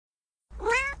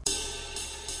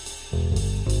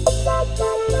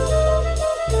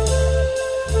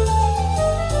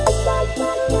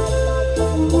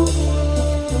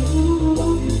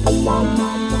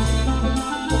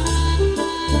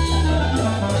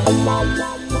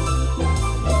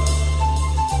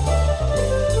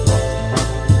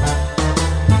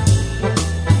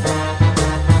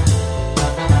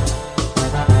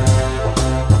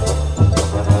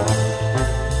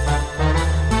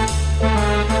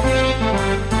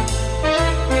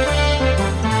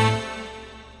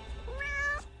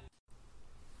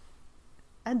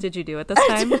Did you do it this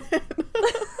time?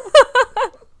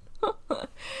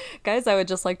 Guys, I would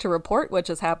just like to report what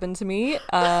just happened to me,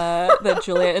 that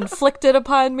Julia inflicted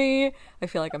upon me. I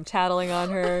feel like I'm tattling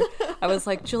on her. I was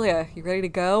like, Julia, you ready to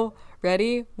go?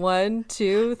 Ready? 1,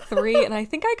 2, 3. And I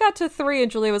think I got to 3,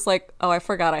 and Julia was like, oh, I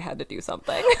forgot I had to do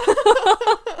something. It's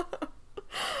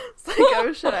like,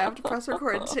 oh shit, I have to press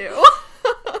record too.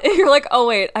 You're like, oh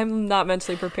wait, I'm not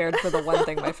mentally prepared for the one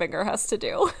thing my finger has to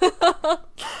do.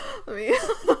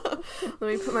 Let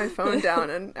me put my phone down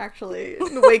and actually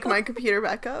wake my computer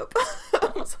back up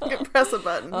so I can press a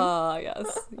button.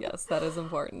 Yes, that is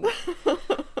important.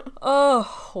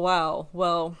 Oh, wow.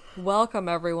 Well, welcome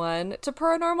everyone to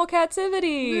Paranormal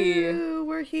Captivity. Woo,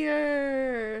 we're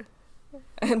here.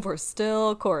 And we're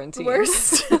still quarantined. We're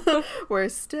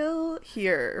still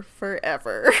here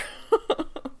forever.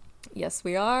 Yes,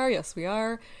 we are. Yes, we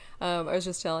are. I was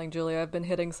just telling Julia I've been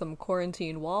hitting some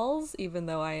quarantine walls, even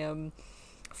though I am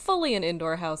fully an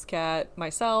indoor house cat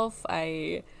myself.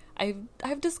 I've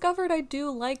discovered I do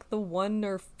like the one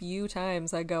or few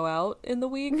times I go out in the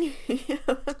week. Yeah,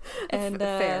 and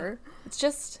fair. It's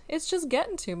just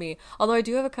getting to me. Although I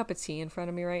do have a cup of tea in front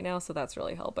of me right now, so that's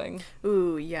really helping.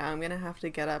 Ooh, yeah, I'm gonna have to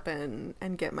get up and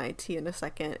get my tea in a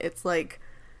second. It's like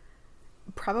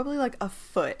probably like a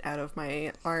foot out of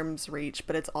my arm's reach,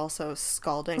 but it's also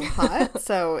scalding hot,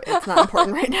 so it's not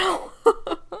important right now.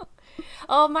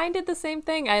 Oh, mine did the same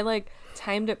thing. I like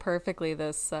timed it perfectly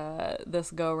this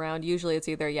go around. Usually it's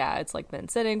either it's like been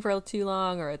sitting for too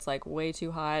long or it's like way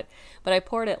too hot, but I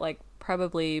poured it like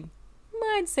probably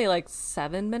I'd say like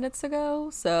 7 minutes ago,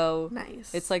 so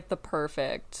nice. It's like the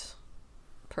perfect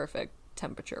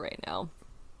temperature right now.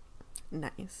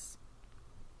 Nice.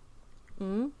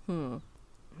 Oh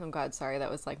god, sorry,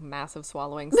 that was like massive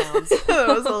swallowing sounds. That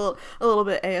was a little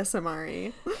bit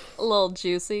ASMR-y. A little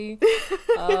juicy.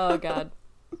 Oh god.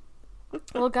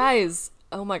 Well, guys,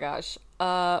 oh my gosh.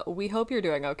 We hope you're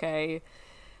doing okay.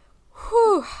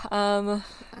 Whew.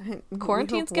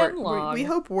 Quarantine's getting long. We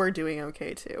hope we're doing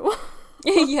okay too.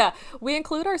 Yeah, we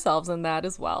include ourselves in that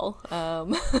as well.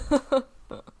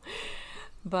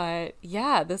 But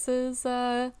yeah, this is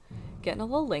getting a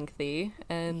little lengthy,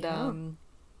 and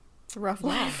it's a rough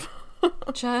life.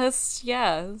 Just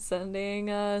sending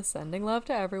love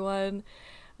to everyone.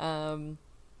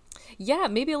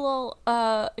 Maybe a little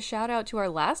shout out to our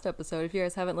last episode. If you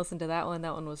guys haven't listened to that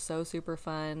one was so super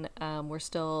fun. We're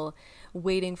still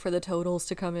waiting for the totals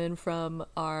to come in from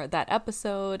that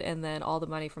episode, and then all the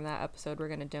money from that episode we're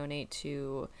going to donate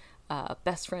to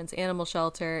Best Friends Animal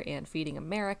Shelter and Feeding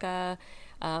America.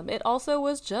 It also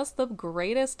was just the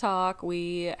greatest talk.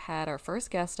 We had our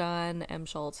first guest on, M.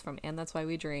 Schultz from And That's Why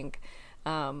We Drink,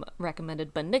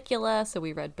 recommended Bunnicula, so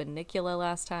we read Bunnicula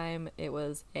last time. It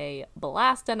was a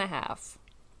blast and a half.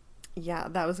 Yeah,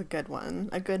 that was a good one.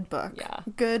 A good book. Yeah.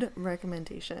 Good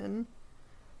recommendation.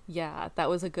 Yeah, that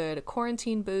was a good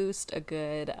quarantine boost, a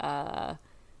good,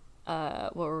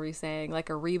 what were we saying? Like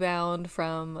a rebound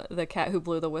from The Cat Who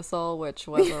Blew the Whistle, which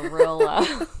was a real,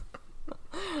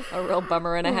 a real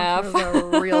bummer and a half. It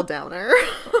was a real downer.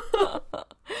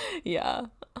 Yeah.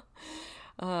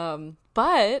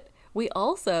 But we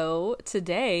also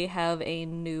today have a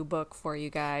new book for you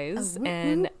guys,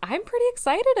 and I'm pretty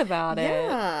excited about it.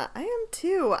 Yeah, I am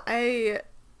too.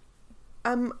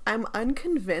 I'm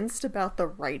unconvinced about the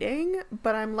writing,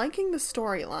 but I'm liking the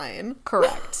storyline.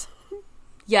 Correct.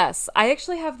 Yes, I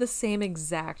actually have the same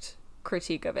exact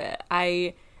critique of it.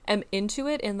 I am into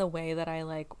it in the way that I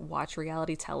like watch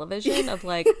reality television of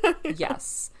like,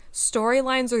 yes,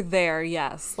 storylines are there.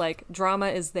 Yes. Like drama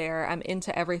is there. I'm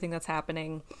into everything that's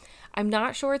happening. I'm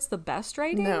not sure it's the best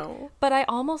writing, but I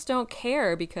almost don't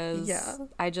care because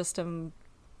I just am,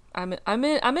 I'm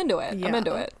into it. Yeah. I'm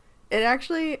into it. It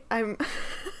actually,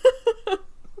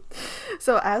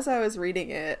 so as I was reading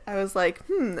it, I was like,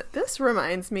 this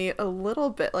reminds me a little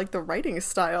bit, like the writing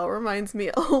style reminds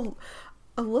me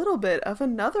a little bit of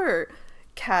another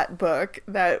cat book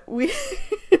that we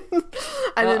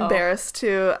I'm embarrassed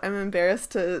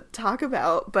to talk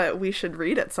about, but we should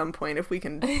read at some point if we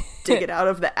can dig it out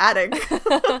of the attic.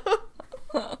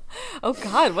 Oh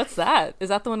god, what's that? Is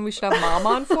that the one we should have Mom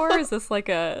on for? Is this like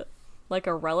a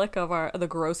relic of the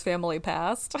Gross family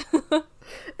past?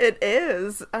 It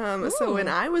is. So when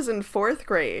I was in 4th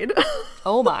grade,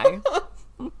 oh my,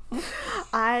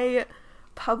 I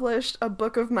published a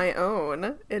book of my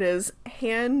own. It is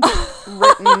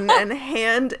handwritten and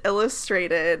hand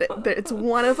illustrated. It's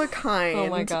one of a kind. Oh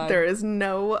my God. There is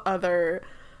no other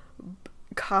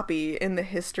copy in the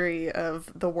history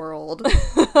of the world.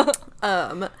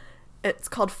 It's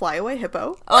called Flyaway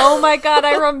Hippo. Oh my God,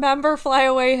 I remember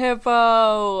Flyaway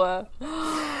Hippo.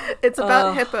 It's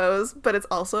about hippos, but it's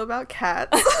also about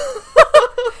cats.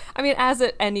 I mean, as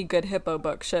any good hippo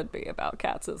book should be about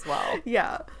cats as well.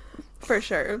 Yeah, for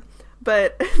sure.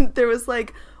 But there was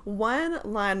like one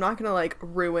line, I'm not gonna like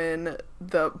ruin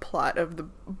the plot of the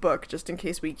book just in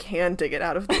case we can dig it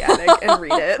out of the attic and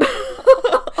read it.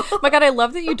 My God, I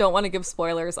love that you don't want to give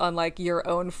spoilers on like your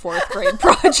own 4th grade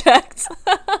project.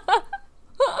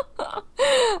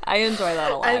 I enjoy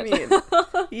that a lot. I mean,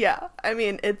 yeah. I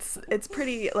mean, it's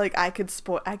pretty, like, I could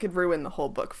ruin the whole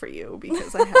book for you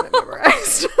because I have it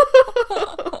memorized.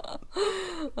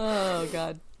 Oh,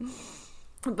 God.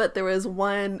 But there's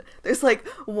one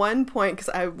point, because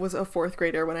I was a 4th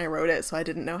grader when I wrote it, so I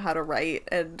didn't know how to write,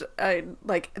 and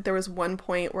there was one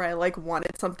point where I, like,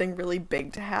 wanted something really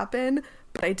big to happen,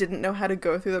 but I didn't know how to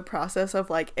go through the process of,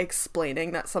 like,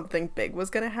 explaining that something big was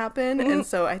gonna happen, and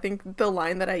so I think the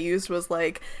line that I used was,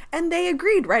 like, and they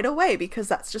agreed right away, because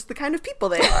that's just the kind of people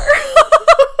they are.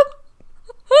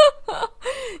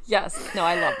 Yes. No,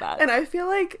 I love that. And I feel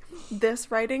like this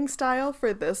writing style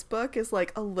for this book is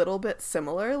like a little bit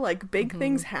similar. Like big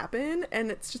things happen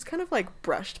and it's just kind of like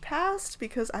brushed past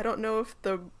because I don't know if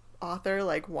the author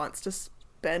like wants to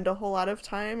spend a whole lot of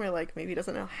time or like maybe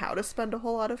doesn't know how to spend a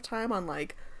whole lot of time on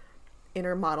like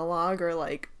inner monologue or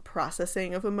like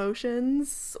processing of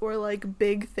emotions or like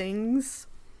big things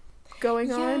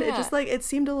going on. It just like it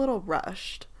seemed a little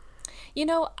rushed. You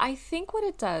know, I think what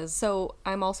it does, so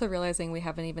I'm also realizing we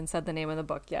haven't even said the name of the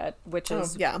book yet, which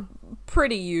is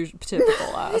pretty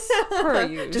typical us. Per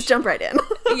usual. Just jump right in.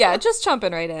 Yeah, just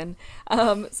jumping right in.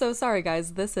 So sorry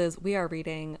guys, we are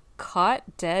reading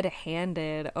Caught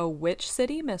Dead-Handed, a Witch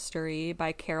City Mystery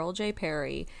by Carol J.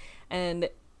 Perry. And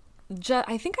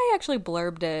I think I actually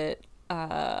blurbed it.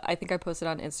 I think I posted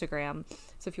on Instagram.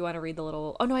 So if you want to read the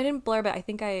little... Oh no, I didn't blurb it. I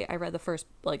think I read the first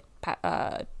like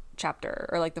chapter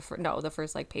or like the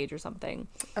first like page or something.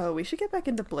 Oh, we should get back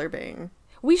into blurbing.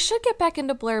 We should get back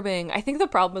into blurbing. I think the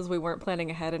problem is we weren't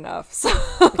planning ahead enough, so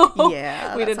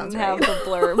yeah, we didn't have the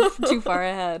blurb too far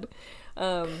ahead.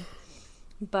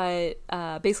 But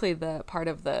basically the part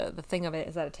of the thing of it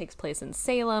is that it takes place in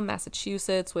Salem,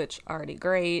 Massachusetts, which already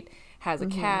great. Has a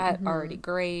cat, already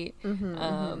great.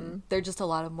 There's just a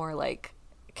lot of more like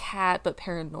cat but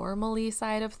paranormally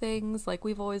side of things like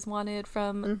we've always wanted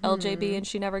from LJB and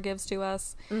She Never Gives to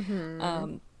Us.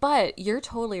 But you're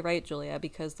totally right, Julia,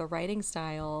 because the writing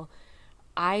style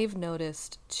I've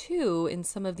noticed too in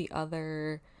some of the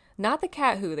other, not the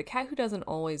Cat Who doesn't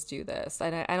always do this,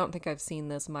 and I don't think I've seen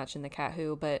this much in the Cat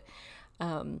Who, but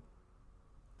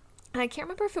and I can't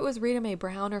remember if it was Rita Mae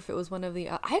Brown or if it was one of the...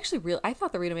 I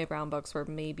thought the Rita Mae Brown books were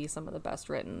maybe some of the best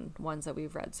written ones that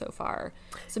we've read so far.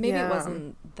 So maybe it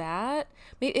wasn't that.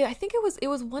 Maybe I think it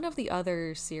was one of the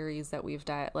other series that we've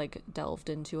delved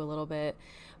into a little bit.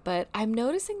 But I'm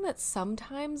noticing that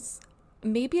sometimes,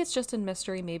 maybe it's just in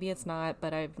mystery, maybe it's not,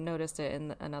 but I've noticed it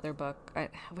in another book. I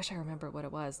wish I remembered what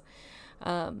it was.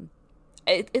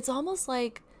 It's almost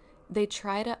like they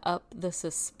try to up the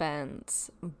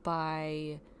suspense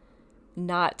by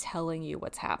not telling you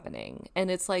what's happening, and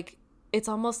it's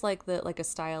almost like a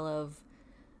style of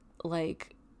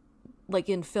like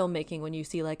in filmmaking when you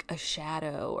see like a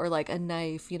shadow or like a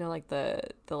knife, you know, like the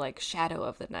like shadow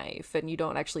of the knife, and you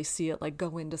don't actually see it like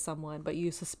go into someone but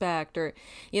you suspect, or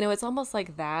you know, it's almost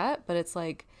like that. But it's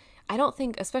like, I don't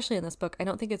think, especially in this book, I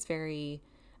don't think it's very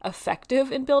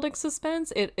effective in building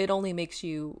suspense. It only makes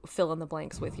you fill in the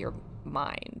blanks with your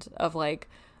mind of like,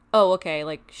 oh, okay,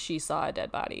 like she saw a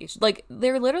dead body. Like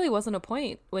there literally wasn't a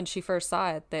point when she first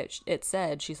saw it that it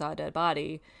said she saw a dead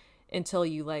body until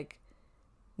you like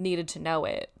needed to know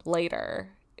it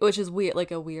later, which is weird,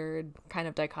 like a weird kind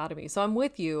of dichotomy. So I'm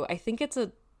with you. I think it's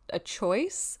a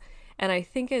choice, and I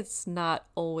think it's not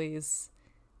always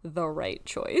the right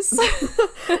choice.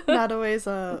 Not always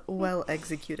a well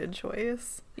executed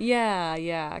choice.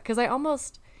 Yeah, because I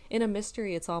almost, in a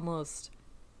mystery,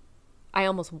 I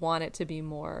almost want it to be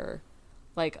more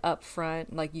like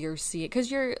upfront, like you're seeing, because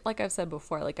you're, like I've said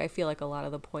before, like I feel like a lot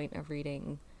of the point of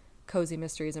reading cozy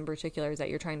mysteries in particular is that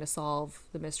you're trying to solve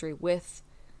the mystery with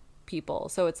people.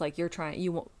 So it's like you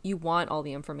want all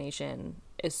the information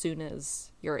as soon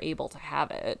as you're able to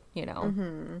have it, you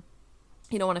know.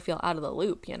 You don't want to feel out of the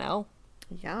loop, you know.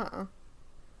 Yeah.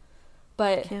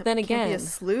 But then again, can't be a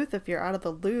sleuth if you're out of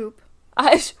the loop.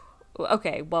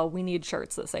 Okay, well, we need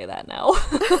shirts that say that now.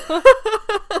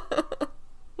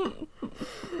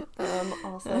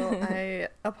 Also, I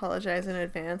apologize in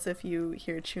advance if you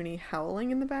hear Chuny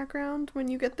howling in the background when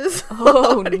you get this.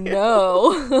 Oh audio.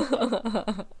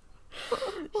 no.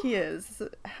 He is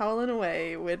howling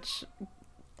away, which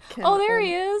can Oh, there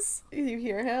he is. you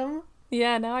hear him?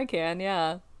 Yeah, now I can,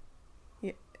 yeah.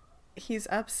 He's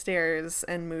upstairs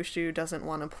and Mushu doesn't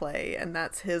want to play, and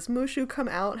that's his Mushu come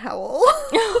out howl.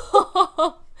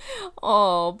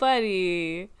 Oh,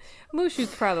 buddy.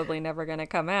 Mushu's probably never gonna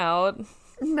come out.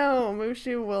 No,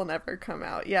 Mushu will never come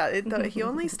out. Yeah, he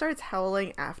only starts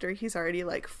howling after he's already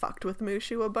like fucked with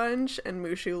Mushu a bunch, and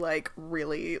Mushu like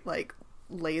really like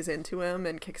lays into him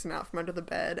and kicks him out from under the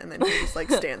bed, and then he just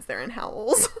like stands there and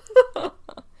howls.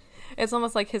 It's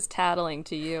almost like his tattling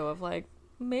to you of like,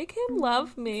 make him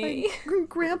love me. Like,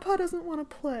 Grandpa doesn't want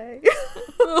to play.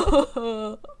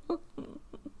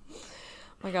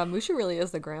 My God, Mushu really is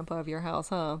the grandpa of your house,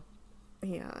 huh?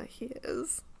 Yeah, he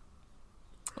is.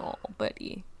 Oh,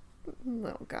 buddy.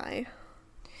 Little guy.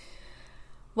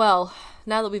 Well,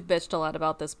 now that we've bitched a lot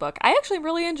about this book, I actually am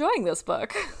really enjoying this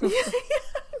book.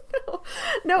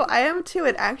 No, I am too.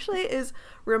 It actually is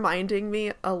reminding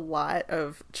me a lot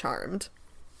of Charmed.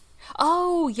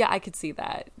 Oh, yeah, I could see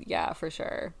that. Yeah, for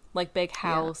sure. Like big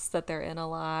house that they're in a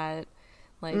lot.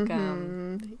 Like,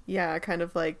 Yeah, kind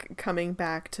of like coming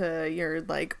back to your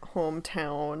like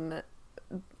hometown,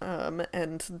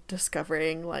 and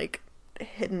discovering like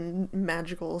hidden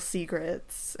magical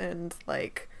secrets, and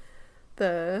like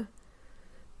the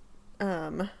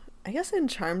I guess in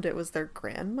Charmed it was their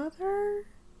grandmother.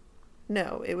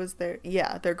 No, it was their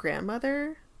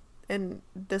grandmother. In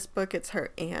this book it's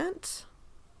her aunt.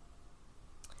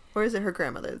 Or is it her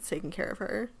grandmother that's taking care of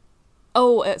her?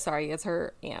 oh, sorry, it's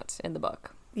her aunt in the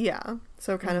book. Yeah.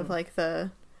 So kind of like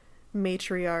the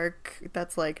matriarch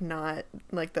that's like not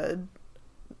the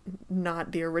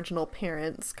original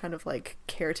parents, kind of like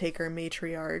caretaker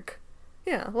matriarch.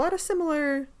 Yeah, a lot of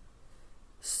similar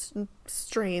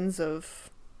strains of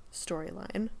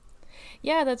storyline.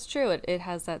 Yeah, that's true. It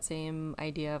has that same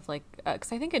idea of like,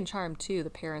 because I think in Charm too, the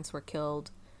parents were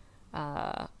killed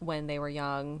when they were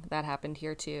young. That happened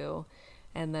here too.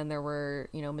 And then there were,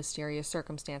 mysterious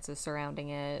circumstances surrounding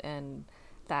it, and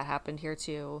that happened here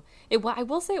too. I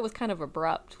will say it was kind of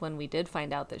abrupt when we did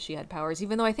find out that she had powers,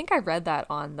 even though I think I read that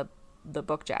on the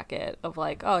book jacket of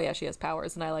like, oh yeah, she has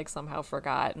powers, and I like somehow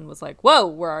forgot and was like, whoa,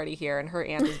 we're already here, and her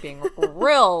aunt is being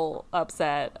real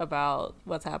upset about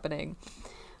what's happening.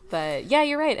 But yeah,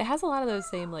 you're right. It has a lot of those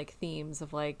same like themes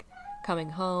of like coming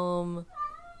home.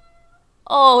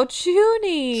 Oh,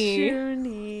 Chuny!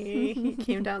 He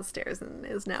came downstairs and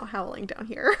is now howling down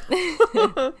here.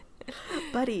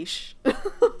 Buddy, shh.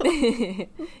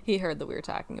 He heard that we were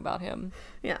talking about him.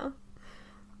 Yeah.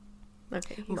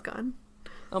 Okay, he's gone.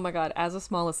 Oh my God. As a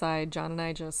small aside, John and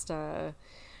I just,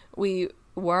 we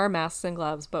wore our masks and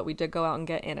gloves, but we did go out and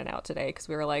get In-N-Out today because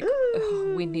we were like,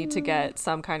 we need to get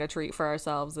some kind of treat for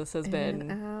ourselves. This has been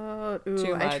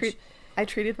too much. I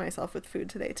treated myself with food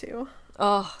today too.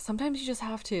 Oh, sometimes you just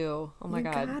have to. Oh my You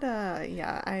God. gotta.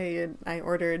 Yeah, I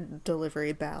ordered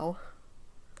delivery bao.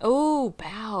 Oh,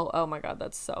 bao. Oh my God,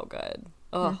 that's so good.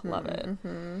 Oh, love it.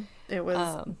 It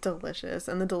was delicious.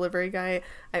 And the delivery guy,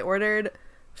 I ordered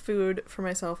food for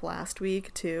myself last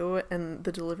week too, and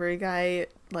the delivery guy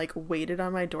like waited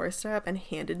on my doorstep and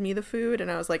handed me the food,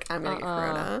 and I was like, I'm gonna get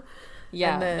Corona.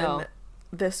 Yeah, and then no.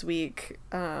 this week,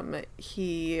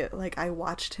 he like, I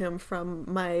watched him from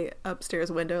my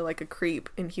upstairs window like a creep,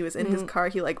 and he was in his car.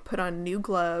 He like put on new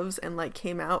gloves and like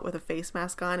came out with a face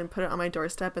mask on and put it on my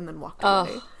doorstep and then walked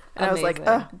away. And I was like,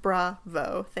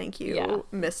 bravo, thank you,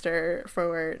 mister,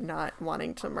 for not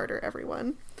wanting to murder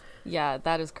everyone. Yeah,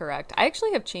 that is correct. I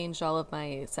actually have changed all of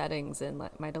my settings in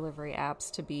my delivery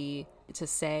apps to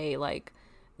say like,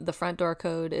 the front door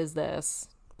code is this.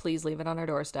 Please leave it on our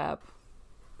doorstep.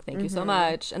 Thank you so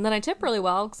much. And then I tip really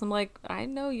well because I'm like, I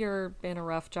know you're in a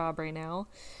rough job right now.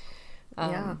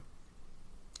 Yeah.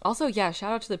 Also, yeah,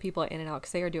 shout out to the people at In-N-Out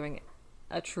because they are doing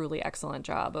a truly excellent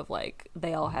job of like,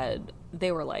 they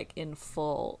were like in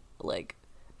full like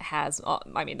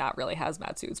not really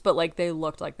hazmat suits, but like they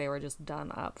looked like they were just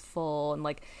done up full, and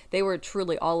like they were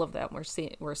truly, all of them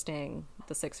were staying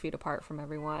the 6 feet apart from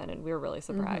everyone, and we were really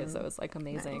surprised. It was like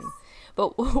amazing. Nice.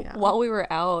 But while we were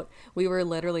out, we were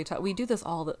literally we do this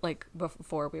all like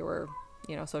before we were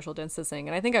social distancing,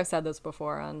 and I think I've said this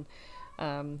before on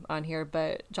on here,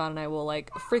 but John and I will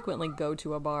like frequently go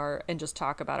to a bar and just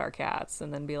talk about our cats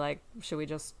and then be like, should we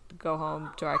just go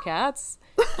home to our cats?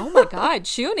 Oh my god,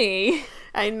 Shuni.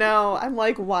 I know. I'm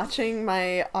like watching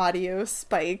my audio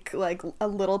spike like a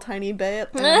little tiny bit.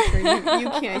 And I'm sure you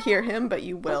can't hear him, but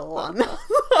you will on the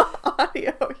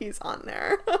audio. He's on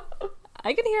there.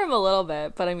 I can hear him a little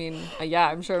bit, but I mean, yeah,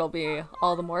 I'm sure it'll be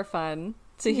all the more fun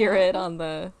to hear it on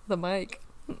the mic.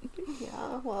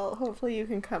 Yeah, well, hopefully you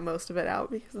can cut most of it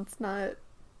out because it's not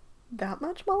that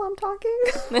much while I'm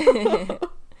talking.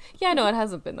 Yeah, no, it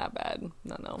hasn't been that bad.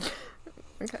 No.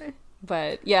 Okay.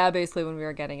 But yeah, basically when we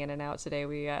were getting in and out today,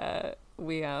 we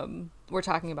were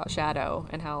talking about Shadow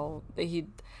and how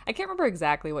I can't remember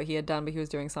exactly what he had done, but he was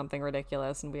doing something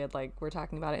ridiculous, and we're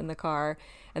talking about it in the car,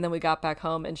 and then we got back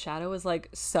home and Shadow was like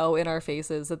so in our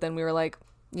faces that then we were like,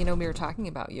 we were talking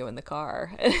about you in the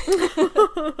car.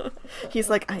 He's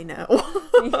like, I know.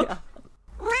 Yeah.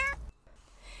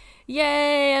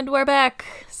 Yay, and we're back.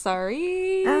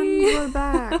 Sorry. And we're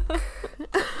back.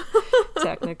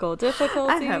 Technical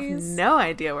difficulties. I have no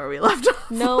idea where we left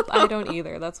off. Nope, I don't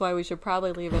either. That's why we should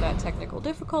probably leave it at technical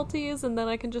difficulties, and then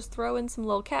I can just throw in some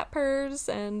little cat purrs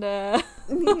and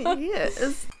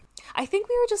Yes. I think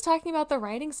we were just talking about the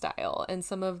writing style and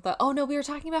some of the we were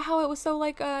talking about how it was so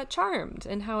like Charmed,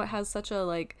 and how it has such a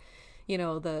like,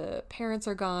 the parents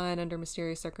are gone under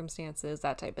mysterious circumstances,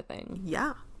 that type of thing.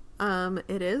 Yeah.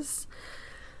 It is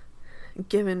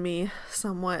given me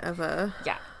somewhat of a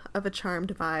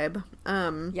Charmed vibe.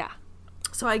 Yeah.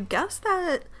 So I guess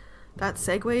that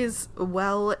segues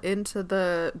well into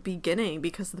the beginning,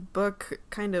 because the book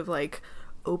kind of like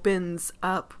opens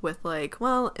up with like,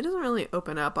 well, it doesn't really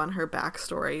open up on her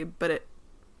backstory, but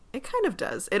it kind of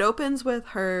does. It opens with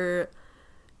her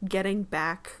getting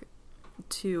back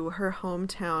to her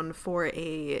hometown for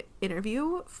a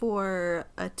interview for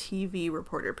a TV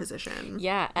reporter position.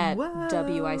 Yeah, at Whoa.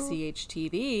 WICH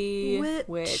TV,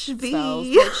 which V. spells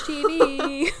Witch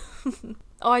TV.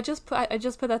 Oh, I just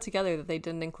put that together, that they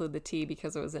didn't include the T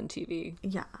because it was in TV.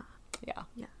 Yeah.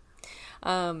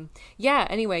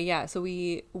 Anyway, yeah, so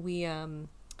we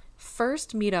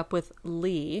first meet up with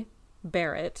Lee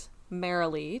Barrett,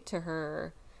 merrily to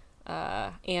her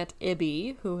Aunt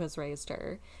Ibby, who has raised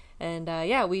her. And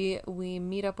we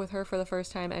meet up with her for the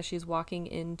first time as she's walking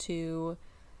into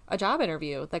a job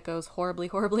interview that goes horribly,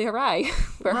 horribly awry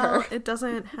for her. Well, it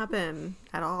doesn't happen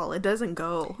at all. It doesn't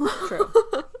go. True.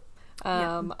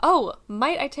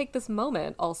 Might I take this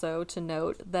moment also to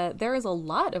note that there is a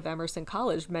lot of Emerson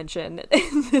College mention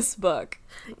in this book.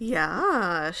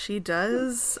 Yeah, she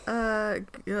does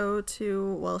go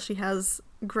to, well, she has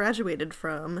graduated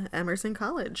from Emerson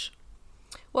College.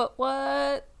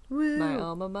 What? Woo. My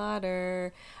alma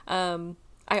mater.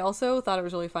 I also thought it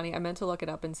was really funny. I meant to look it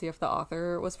up and see if the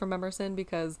author was from Emerson,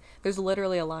 because there's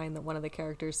literally a line that one of the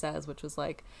characters says, which was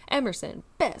like, Emerson,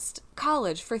 best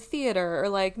college for theater, or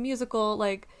like musical,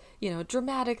 like,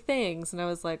 dramatic things. And I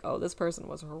was like, oh, this person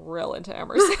was real into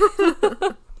Emerson.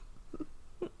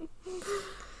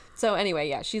 So anyway,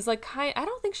 yeah, she's like, I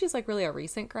don't think she's like really a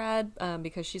recent grad,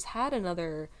 because she's had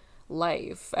another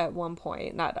life at one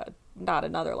point, not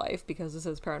another life, because this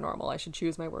is paranormal. I should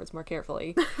choose my words more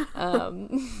carefully.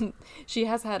 She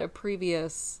has had a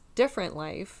previous different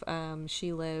life.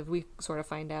 We sort of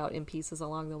find out in pieces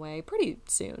along the way pretty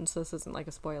soon, so this isn't like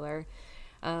a spoiler.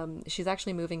 She's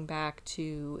actually moving back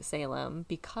to Salem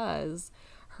because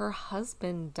her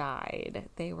husband died.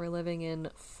 They were living in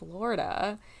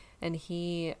Florida, and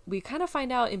we kind of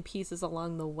find out in pieces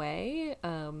along the way,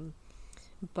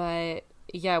 but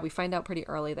yeah, we find out pretty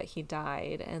early that he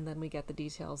died, and then we get the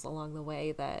details along the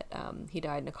way that he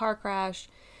died in a car crash.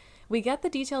 We get the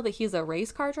detail that he's a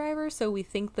race car driver, so we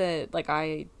think that, like,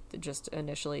 I just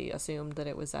initially assumed that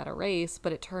it was at a race,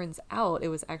 but it turns out it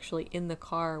was actually in the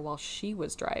car while she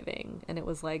was driving, and it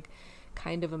was, like,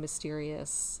 kind of a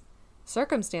mysterious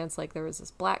circumstance. Like, there was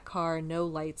this black car, no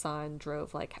lights on,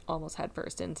 drove, like, almost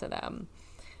headfirst into them,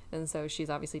 and so she's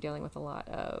obviously dealing with a lot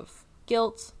of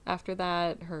guilt after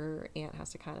that. Her aunt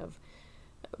has to kind of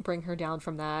bring her down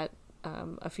from that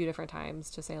a few different times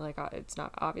to say, like, it's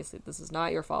not, obviously this is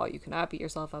not your fault, you cannot beat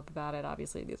yourself up about it,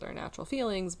 obviously these are natural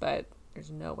feelings, but there's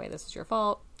no way this is your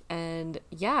fault. And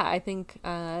yeah, I think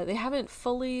they haven't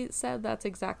fully said that's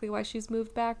exactly why she's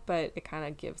moved back, but it kind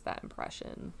of gives that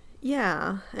impression.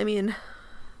 Yeah, I mean,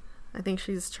 I think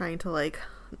she's trying to like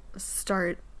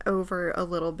start over a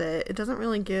little bit. It doesn't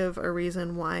really give a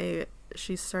reason why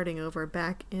she's starting over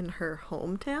back in her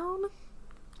hometown.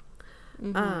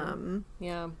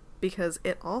 Yeah, because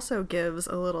it also gives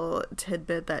a little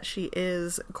tidbit that she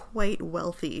is quite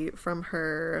wealthy from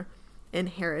her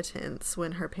inheritance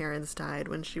when her parents died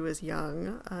when she was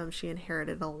young. She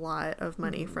inherited a lot of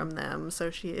money from them, so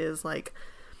she is like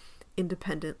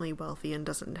independently wealthy and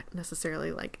doesn't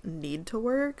necessarily like need to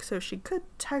work, so she could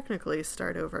technically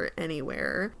start over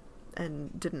anywhere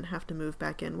and didn't have to move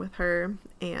back in with her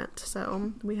aunt.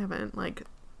 So we haven't like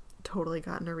totally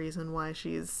gotten a reason why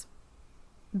she's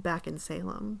back in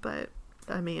Salem, but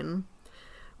I mean,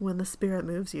 when the spirit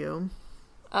moves you.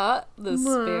 The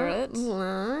spirit.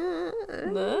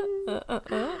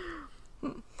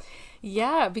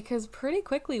 Yeah, because pretty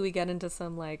quickly we get into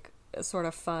some like sort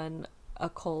of fun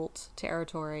occult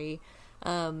territory.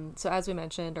 So as we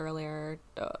mentioned earlier,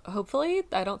 hopefully,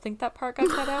 I don't think that part got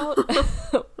cut out.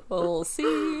 We'll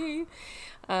see.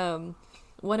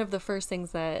 One of the first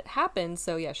things that happens,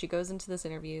 so yeah, she goes into this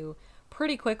interview.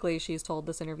 Pretty quickly, she's told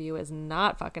this interview is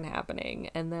not fucking happening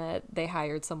and that they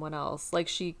hired someone else. Like,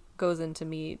 she goes in to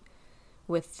meet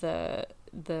with the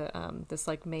this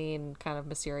like main kind of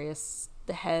mysterious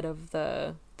head of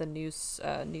the news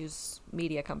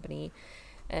media company,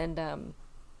 and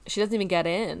she doesn't even get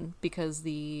in because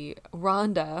the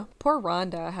poor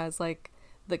Rhonda has like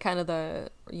the kind of the,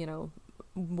 you know,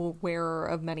 wearer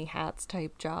of many hats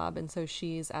type job, and so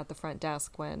she's at the front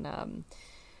desk when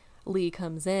Lee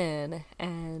comes in,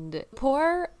 and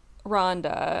poor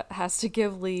Rhonda has to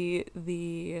give Lee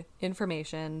the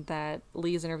information that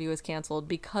Lee's interview is canceled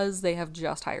because they have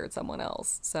just hired someone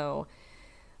else. So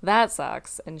that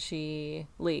sucks, and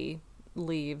Lee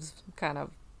leaves kind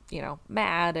of, you know,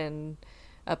 mad and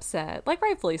upset, like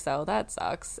rightfully so. That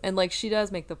sucks. And like, she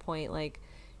does make the point, like,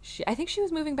 I think she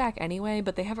was moving back anyway,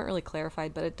 but they haven't really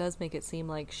clarified, but it does make it seem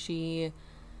like she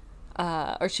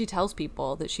tells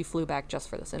people that she flew back just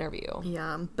for this interview.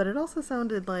 Yeah, but it also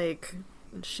sounded like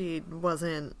she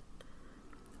wasn't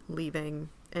leaving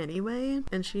anyway,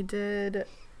 and she did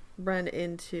run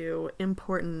into,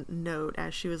 important note,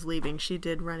 as she was leaving, she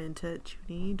did run into,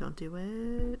 Judy, don't do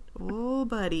it. Oh,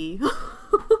 buddy.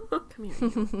 Come here.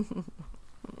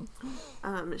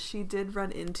 She did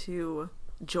run into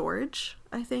George,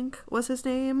 I think was his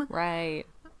name. Right.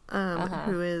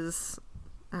 Who is,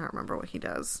 I don't remember what he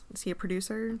does. Is he a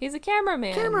producer? He's a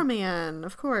cameraman. Cameraman,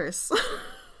 of course.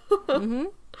 Mm-hmm.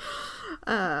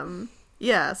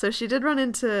 Yeah, so she did run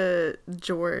into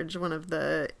George, one of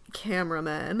the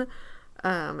cameramen,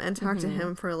 and talked to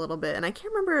him for a little bit. And I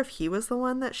can't remember if he was the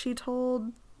one that she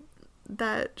told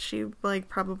that she like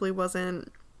probably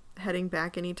wasn't heading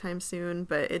back anytime soon,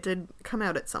 but it did come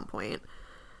out at some point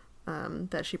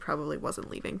that she probably wasn't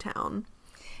leaving town.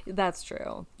 That's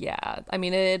true. Yeah. I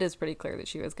mean, it is pretty clear that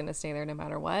she was going to stay there no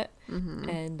matter what. Mm-hmm.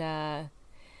 And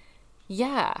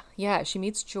yeah, she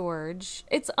meets George.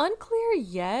 It's unclear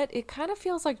yet. It kind of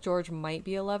feels like George might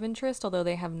be a love interest, although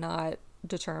they have not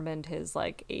determined his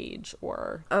like age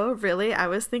or... Oh, really? I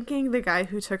was thinking the guy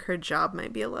who took her job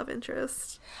might be a love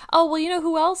interest. Oh, well, you know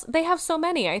who else? They have so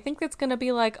many. I think it's going to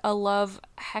be like a love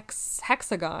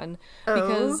hexagon.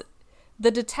 Because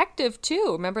the detective too.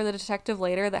 Remember the detective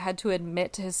later that had to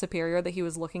admit to his superior that he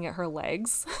was looking at her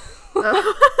legs?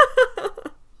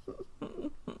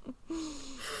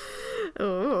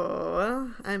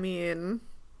 Oh, I mean,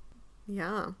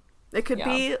 yeah. It could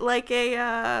be like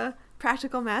a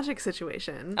Practical Magic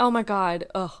situation. Oh my god.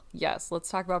 Oh, yes. Let's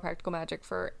talk about Practical Magic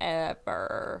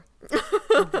forever.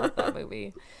 I love that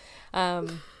movie.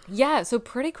 Yeah, so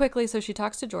pretty quickly, so she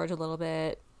talks to George a little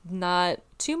bit. Not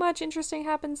too much interesting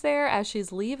happens there. As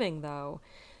she's leaving, though,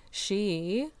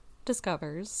 she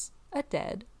discovers a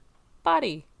dead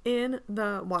body in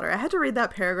the water. I had to read that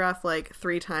paragraph like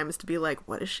 3 times to be like,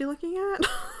 what is she looking at?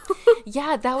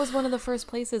 Yeah, that was one of the first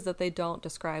places that they don't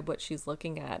describe what she's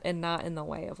looking at, and not in the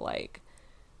way of like,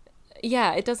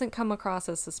 yeah, it doesn't come across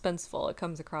as suspenseful. It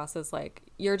comes across as like,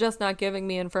 you're just not giving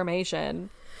me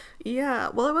information. Yeah,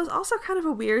 well, it was also kind of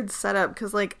a weird setup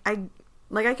because like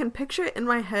I can picture it in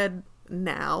my head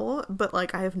now, but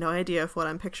like I have no idea if what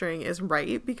I'm picturing is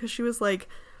right, because she was like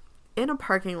in a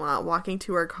parking lot walking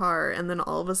to her car, and then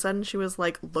all of a sudden she was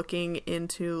like looking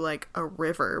into like a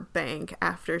river bank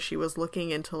after she was looking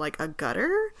into like a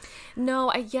gutter. No,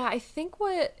 I think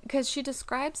because she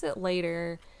describes it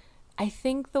later, I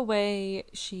think the way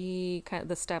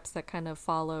the steps that kind of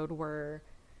followed were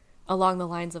along the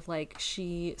lines of like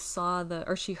she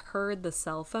heard the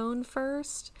cell phone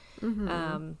first.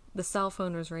 Mm-hmm. The cell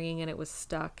phone was ringing and it was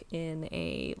stuck in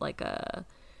a like a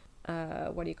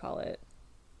what do you call it?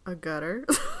 A gutter.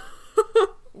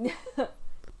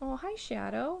 Oh, hi,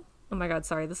 Shadow. Oh my god,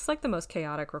 sorry. This is like the most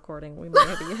chaotic recording we might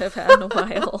have had in a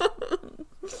while.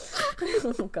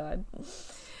 Oh god.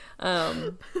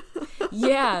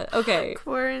 Yeah, okay.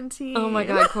 Quarantine. Oh my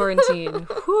god, quarantine.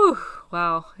 Whew.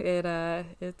 Wow.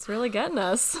 It's really getting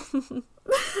us.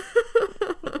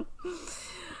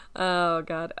 Oh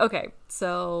god. Okay.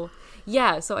 So,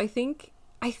 yeah, so I think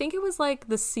it was like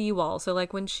the seawall. So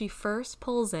like when she first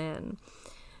pulls in,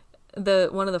 the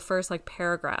one of the first like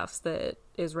paragraphs that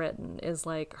is written is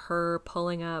like her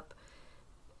pulling up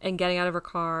and getting out of her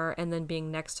car and then being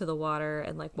next to the water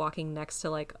and like walking next to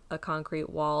like a concrete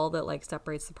wall that like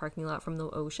separates the parking lot from the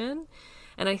ocean.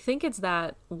 And I think it's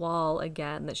that wall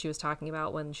again that she was talking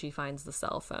about when she finds the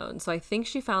cell phone. So I think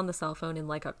she found the cell phone in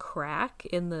like a crack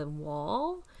in the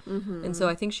wall. And so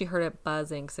I think she heard it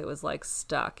buzzing because it was like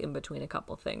stuck in between a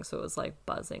couple things. So it was like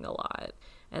buzzing a lot.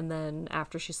 And then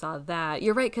after she saw that,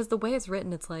 you're right, because the way it's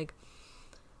written, it's like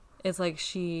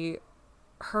she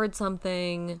heard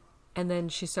something and then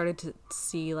she started to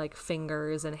see like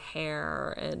fingers and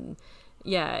hair, and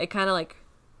yeah, it kind of like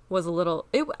was a little,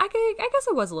 I guess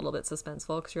it was a little bit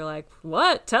suspenseful because you're like,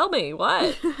 what, tell me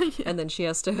what. Yeah. And then she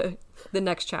has to, the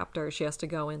next chapter, she has to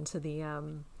go into the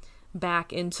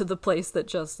back into the place that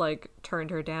just like turned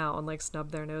her down, like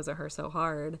snubbed their nose at her so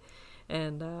hard,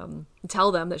 and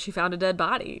tell them that she found a dead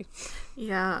body.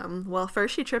 Yeah, well,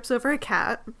 first she trips over a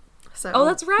cat. So oh,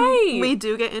 that's right, we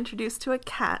do get introduced to a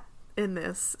cat in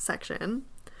this section.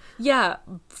 Yeah,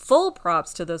 full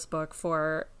props to this book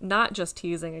for not just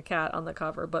teasing a cat on the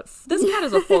cover, but this cat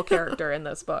is a full character in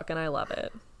this book, and I love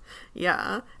it.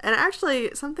 Yeah, and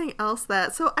actually something else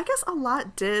that, so I guess a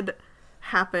lot did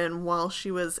happen while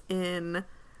she was in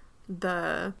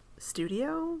the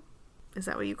studio. Is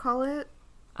that what you call it?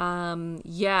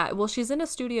 Yeah, well, she's in a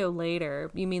studio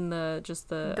later. You mean the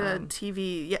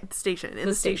TV, yeah, station, in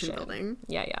the station building.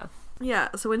 Yeah. Yeah,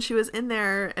 so when she was in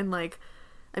there and like,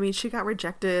 I mean, she got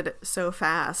rejected so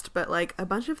fast, but like a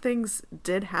bunch of things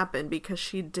did happen because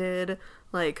she did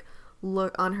like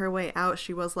look on her way out.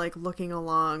 She was like looking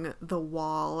along the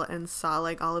wall and saw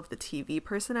like all of the TV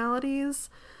personalities.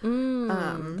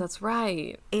 That's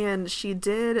right. And she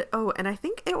did, oh, and I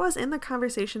think it was in the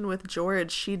conversation with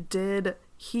George, she did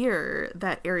hear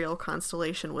that Ariel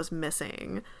Constellation was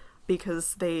missing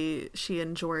because she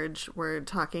and George were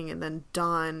talking, and then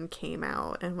Dawn came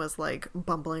out and was like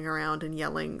bumbling around and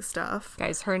yelling stuff.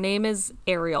 Guys, her name is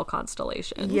Ariel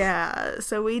Constellation. Yeah,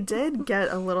 so we did get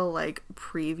a little like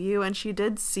preview, and she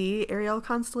did see Ariel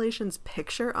Constellation's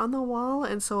picture on the wall,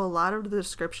 and so a lot of the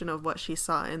description of what she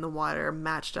saw in the water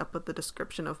matched up with the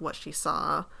description of what she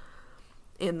saw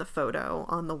in the photo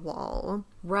on the wall.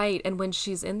 Right, and when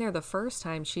she's in there the first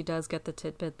time, she does get the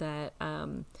tidbit that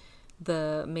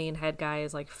the main head guy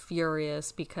is like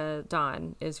furious because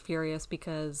Dawn is furious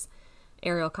because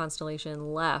Ariel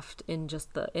Constellation left in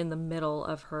the middle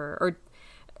of her, or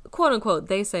quote unquote,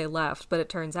 they say left, but it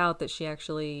turns out that she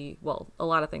actually, well, a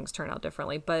lot of things turn out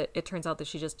differently, but it turns out that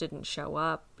she just didn't show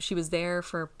up. She was there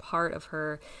for part of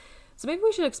her. So maybe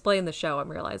we should explain the show.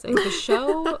 I'm realizing the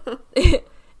show,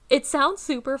 it sounds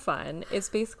super fun. It's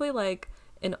basically like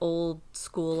an old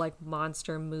school like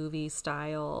monster movie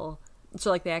style. So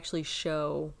like they actually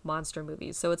show monster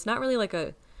movies. So it's not really like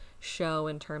a show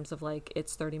in terms of like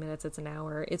it's 30 minutes, it's an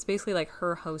hour. It's basically like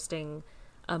her hosting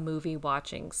a movie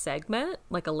watching segment,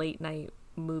 like a late night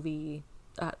movie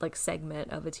like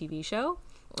segment of a TV show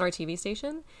or a TV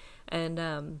station. And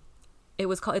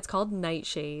it's called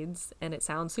Nightshades, and it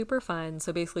sounds super fun.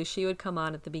 So basically she would come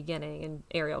on at the beginning in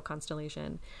Ariel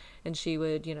Constellation, and she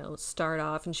would, start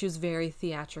off, and she was very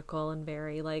theatrical and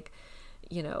very like,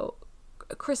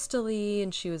 crystally,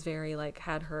 and she was very like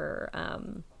had her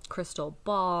crystal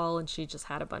ball, and she just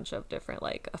had a bunch of different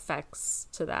like effects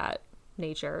to that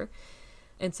nature.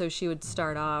 And so she would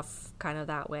start off kind of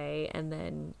that way, and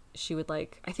then she would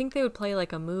like, I think they would play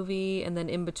like a movie, and then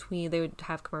in between they would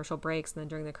have commercial breaks, and then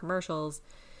during the commercials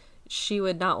she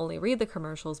would not only read the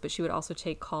commercials, but she would also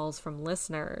take calls from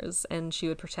listeners, and she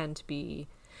would pretend to be,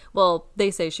 well,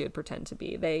 they say she would pretend to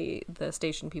be. The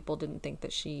station people didn't think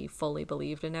that she fully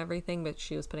believed in everything, but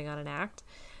she was putting on an act.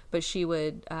 But she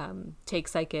would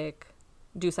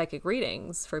do psychic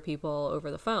readings for people over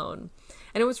the phone.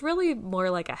 And it was really more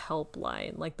like a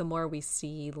helpline. Like the more we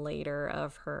see later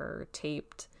of her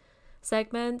taped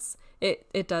segments,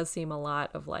 it does seem a lot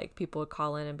of like people would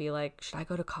call in and be like, should I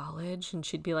go to college? And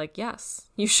she'd be like, yes,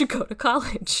 you should go to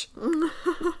college.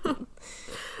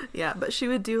 Yeah, but she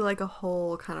would do like a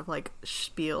whole kind of like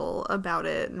spiel about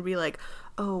it and be like,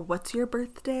 oh, what's your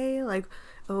birthday? Like,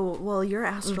 oh, well, your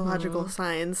astrological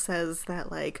sign says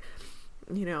that like,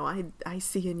 I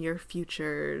see in your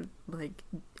future like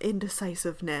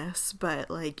indecisiveness, but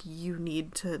like you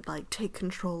need to like take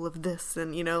control of this,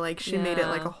 and like she made it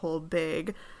like a whole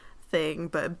big thing,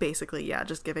 but basically, yeah,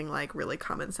 just giving like really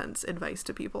common sense advice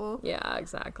to people. Yeah,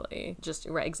 exactly. Just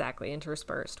right, exactly,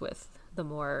 interspersed with the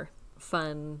more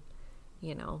fun,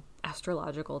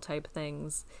 astrological type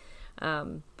things.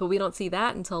 But we don't see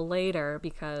that until later,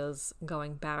 because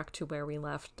going back to where we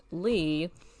left Lee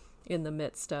in the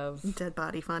midst of dead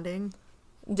body finding.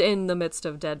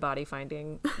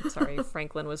 Sorry,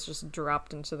 Franklin was just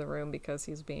dropped into the room because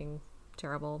he's being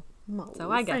terrible.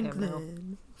 So I got him now.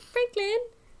 Franklin,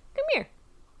 come here.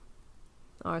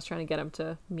 Oh, I was trying to get him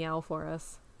to meow for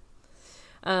us.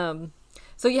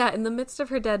 So yeah, in the midst of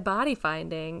her dead body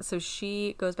finding, so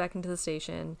she goes back into the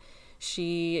station.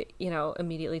 She,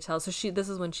 immediately tells. So this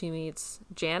is when she meets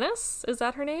Janice. Is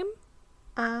that her name?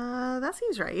 That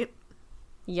seems right.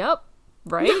 Yep.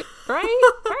 Right.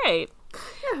 Right.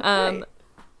 Yeah, right.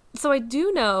 So I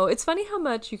do know. It's funny how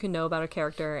much you can know about a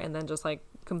character and then just like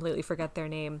completely forget their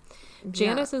name.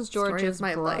 Janice is George's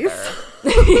brother.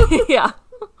 Yeah.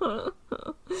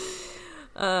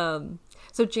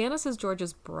 So Janice is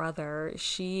George's brother.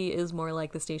 She is more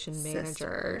like the station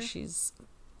manager. She's.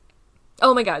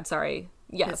 Oh my God! Sorry.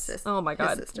 Yes. Oh my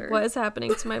God! What is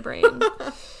happening to my brain?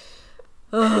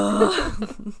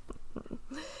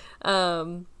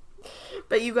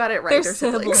 But you got it right. They're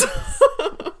siblings.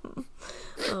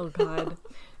 Oh God.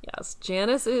 Yes.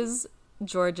 Janice is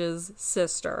George's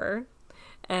sister,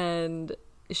 and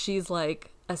she's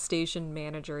like a station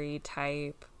managery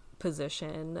type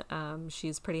position.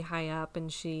 She's pretty high up,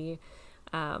 and she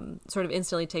sort of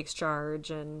instantly takes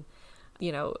charge and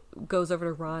goes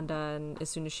over to Rhonda, and as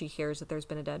soon as she hears that there's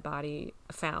been a dead body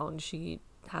found, she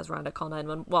has Rhonda call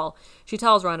 911. Well, she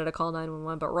tells Rhonda to call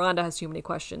 911, but Rhonda has too many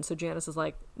questions, so Janice is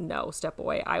like, no, step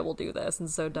away, I will do this, and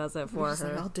so does it for her.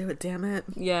 Like, I'll do it, damn it.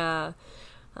 Yeah.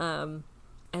 And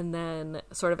then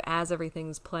sort of as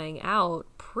everything's playing out,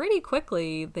 pretty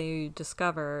quickly they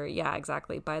discover, yeah,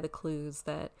 exactly, by the clues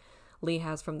that Lee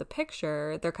has from the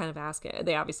picture, they're kind of asking,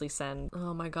 they obviously send,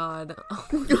 oh my God.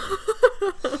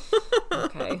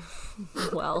 Okay.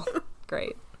 Well,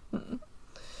 great.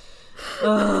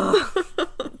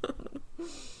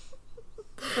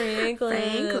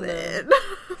 Franklin.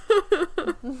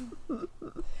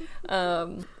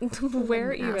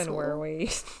 Where even asshole. Were we?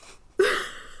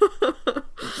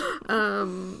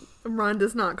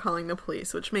 Rhonda's not calling the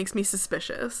police, which makes me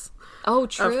suspicious. Oh,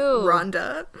 true. Of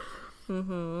Rhonda.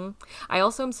 Mm-hmm. I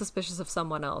also am suspicious of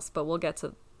someone else, but we'll get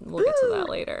to that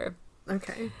later.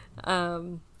 Okay.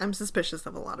 I'm suspicious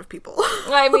of a lot of people.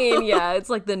 I mean, yeah, it's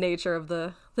like the nature of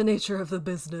the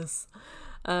business.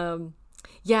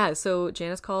 Yeah, so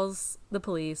Janice calls the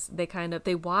police.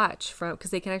 They watch from,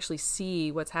 because they can actually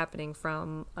see what's happening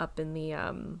from up in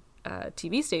the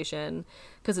TV station,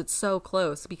 because it's so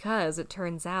close, because it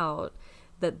turns out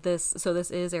that this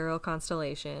is Ariel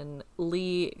Constellation.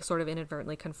 Lee sort of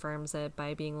inadvertently confirms it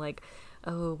by being like,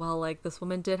 oh, well, like, this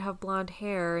woman did have blonde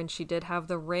hair, and she did have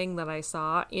the ring that I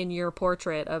saw in your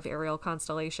portrait of Ariel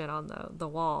Constellation on the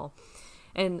wall.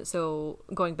 And so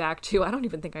going back to, I don't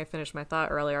even think I finished my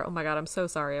thought earlier. Oh my God, I'm so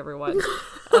sorry, everyone.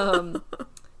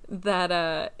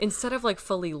 That instead of like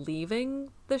fully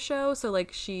leaving the show, so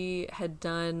like she had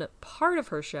done part of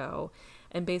her show,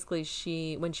 and basically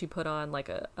when she put on like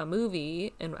a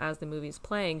movie, and as the movie's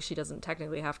playing, she doesn't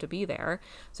technically have to be there.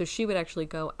 So she would actually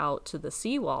go out to the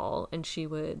seawall and she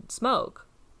would smoke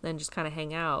and just kind of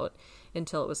hang out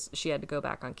until she had to go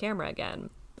back on camera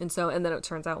again. And then it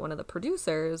turns out one of the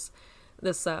producers,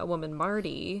 this woman,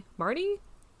 Marty.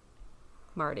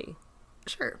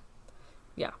 Sure.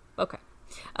 Yeah. Okay.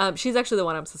 She's actually the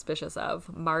one I'm suspicious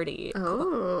of. Marty.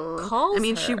 Calls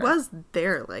her. She was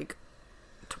there like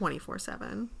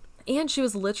 24/7. And she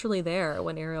was literally there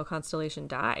when Ariel Constellation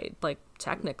died, like,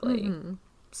 technically. Mm-hmm.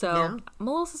 So yeah. I'm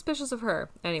a little suspicious of her.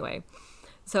 Anyway,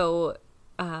 so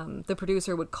the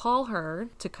producer would call her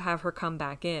to have her come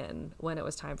back in when it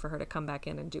was time for her to come back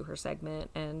in and do her segment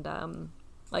and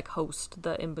like host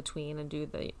the in-between and do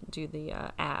the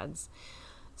ads.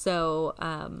 So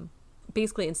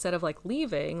basically, instead of like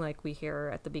leaving like we hear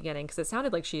at the beginning, because it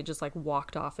sounded like she had just like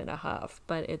walked off in a huff,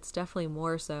 but it's definitely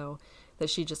more so that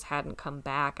she just hadn't come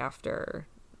back after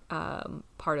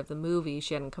part of the movie.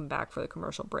 She hadn't come back for the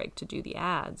commercial break to do the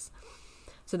ads.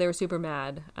 So they were super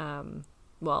mad.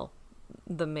 Well,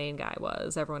 the main guy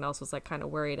was. Everyone else was like kind of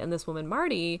worried. And this woman,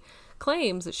 Marty,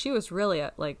 claims that she was really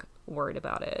like worried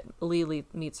about it. Lee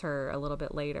meets her a little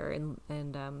bit later,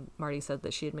 and Marty said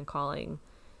that she had been calling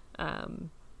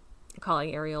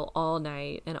Ariel all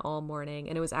night and all morning,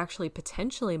 and it was actually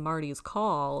potentially Marty's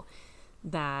call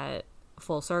that,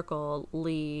 full circle,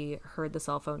 Lee heard the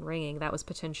cell phone ringing. That was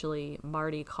potentially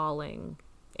Marty calling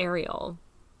Ariel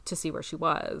to see where she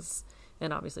was,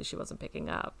 and obviously she wasn't picking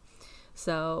up.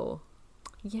 So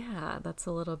yeah, that's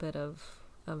a little bit of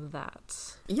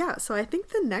that. Yeah, so I think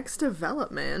the next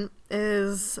development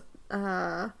is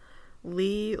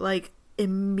Lee like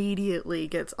immediately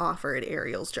gets offered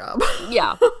Ariel's job.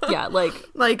 Yeah, yeah, like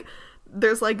Like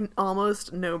there's like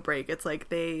almost no break. It's like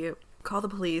they call the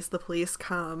police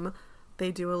come,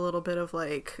 they do a little bit of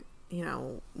like, you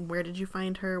know, where did you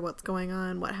find her? What's going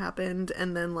on? What happened?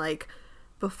 And then like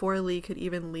before Lee could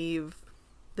even leave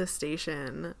the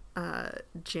station,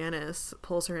 Janice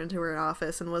pulls her into her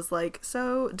office and was like,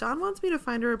 so Don wants me to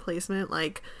find a replacement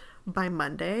like by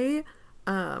Monday.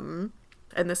 And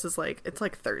this is like, it's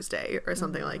like Thursday or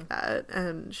something like that.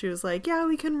 And she was like, yeah,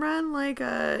 we can run like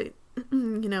a,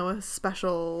 you know, a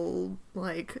special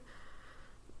like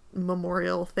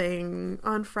memorial thing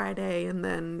on Friday. And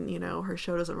then, you know, her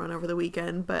show doesn't run over the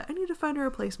weekend, but I need to find a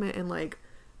replacement in like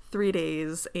 3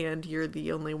 days. And you're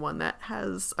the only one that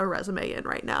has a resume in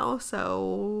right now.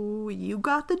 So you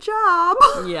got the job.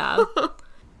 yeah.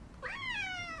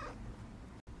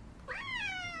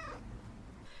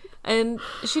 And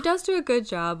she does do a good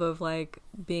job of like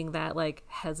being that like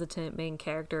hesitant main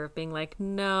character of being like,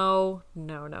 no.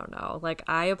 Like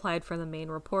I applied for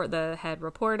the head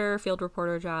reporter, field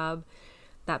reporter job.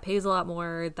 That pays a lot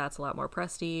more. That's a lot more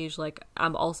prestige. Like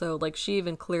I'm also like, she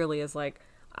even clearly is like,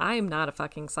 I'm not a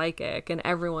fucking psychic. And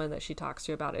everyone that she talks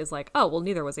to about it is like, oh, well,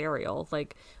 neither was Ariel.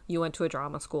 Like you went to a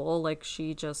drama school. Like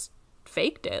she just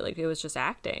faked it. Like it was just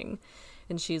acting.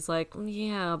 And she's like,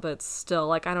 yeah, but still,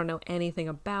 like, I don't know anything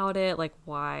about it. Like,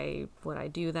 why would I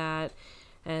do that?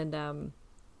 And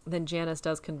then Janice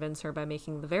does convince her by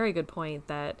making the very good point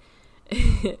that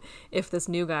if this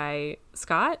new guy,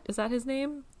 Scott, is that his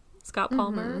name? Scott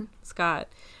Palmer? Scott.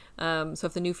 So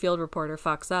if the new field reporter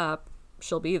fucks up,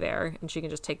 she'll be there and she can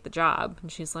just take the job. And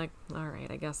she's like, all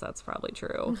right, I guess that's probably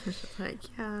true. Like,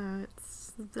 yeah,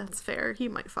 that's fair. He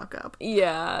might fuck up.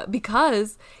 Yeah,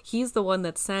 because he's the one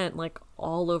that's sent like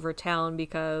all over town,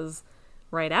 because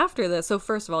right after this, so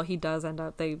first of all, he does end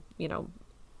up,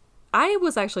 I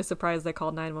was actually surprised they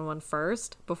called 911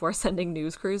 first before sending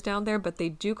news crews down there, but they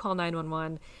do call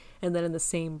 911 and then in the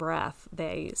same breath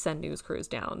they send news crews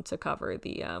down to cover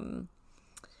the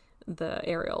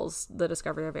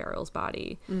discovery of Ariel's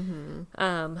body.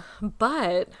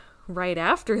 But right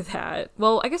after that,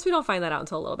 well, I guess we don't find that out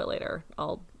until a little bit later.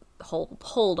 I'll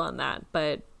hold on that.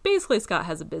 But basically, Scott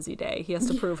has a busy day. He has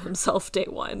to prove himself day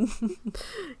one.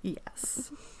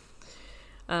 Yes.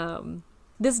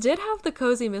 This did have the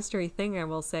cozy mystery thing, I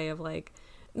will say, of like,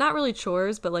 not really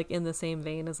chores, but like in the same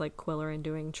vein as like Quillerin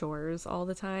doing chores all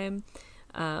the time.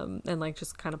 And like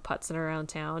just kind of putzing around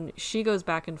town. She goes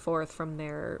back and forth from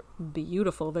their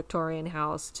beautiful Victorian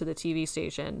house to the TV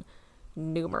station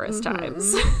numerous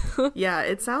times. Yeah,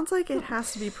 it sounds like it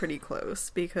has to be pretty close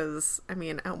because, I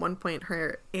mean, at one point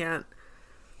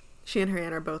she and her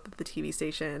aunt are both at the TV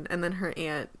station, and then her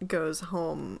aunt goes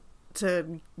home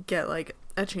to get like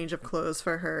a change of clothes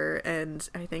for her, and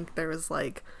I think there was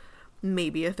like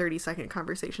maybe a 30-second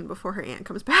conversation before her aunt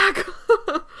comes back.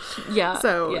 Yeah.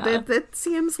 So yeah. that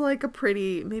seems like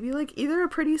maybe like either a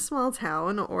pretty small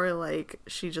town or like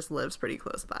she just lives pretty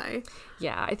close by.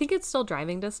 Yeah, I think it's still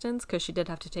driving distance because she did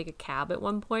have to take a cab at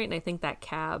one point, and I think that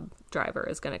cab driver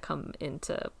is going to come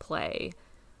into play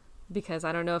because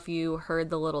I don't know if you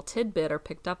heard the little tidbit or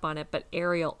picked up on it, but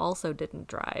Ariel also didn't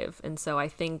drive, and so I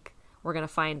think we're going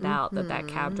to find out that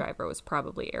cab driver was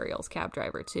probably Ariel's cab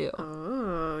driver too.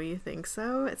 Oh, you think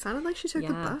so? It sounded like she took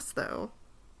the bus though.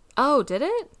 Oh, did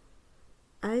it?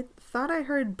 I thought I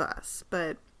heard bus,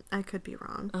 but I could be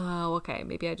wrong. Oh, okay.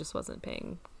 Maybe I just wasn't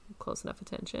paying close enough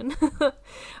attention. I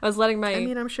was letting I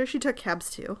mean, I'm sure she took cabs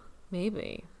too.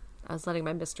 Maybe. I was letting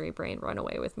my mystery brain run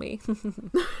away with me.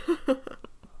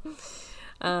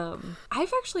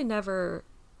 I've actually never...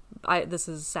 this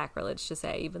is sacrilege to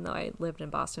say, even though I lived in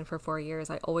Boston for 4 years,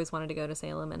 I always wanted to go to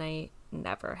Salem, and I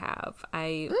never have.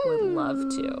 I would love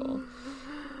to.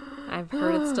 I've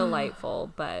heard it's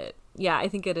delightful, but yeah, I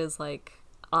think it is like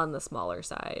on the smaller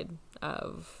side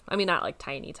of, I mean, not like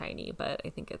tiny, but I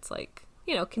think it's like,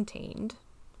 contained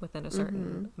within a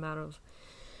certain amount of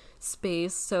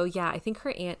space. So yeah, I think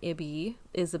her Aunt Ibby,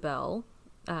 Isabel,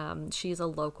 she's a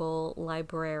local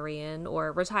librarian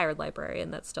or retired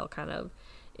librarian that still kind of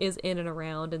is in and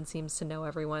around and seems to know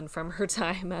everyone from her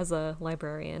time as a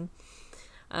librarian.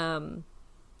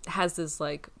 Has this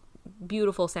like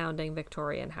beautiful sounding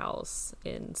Victorian house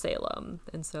in Salem,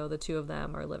 and so the two of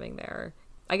them are living there.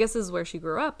 I guess this is where she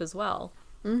grew up as well.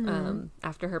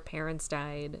 After her parents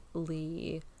died,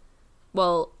 Lee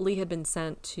had been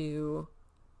sent to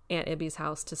Aunt Ibby's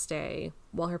house to stay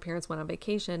while her parents went on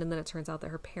vacation, and then it turns out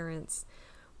that her parents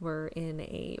were in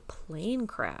a plane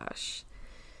crash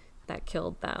that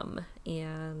killed them.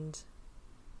 And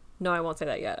no, I won't say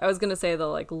that yet. I was gonna say the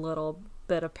like little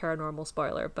bit of paranormal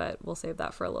spoiler, but we'll save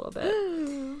that for a little bit.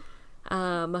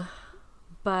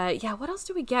 But yeah, what else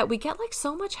do we get? We get like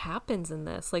so much happens in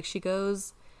this. Like she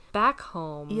goes back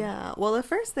home. Yeah. Well, the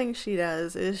first thing she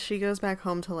does is she goes back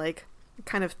home to like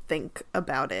kind of think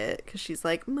about it, because she's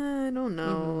like, I don't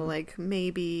know, like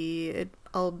maybe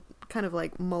I'll kind of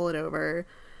like mull it over.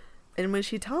 And when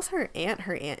she tells her aunt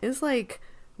is like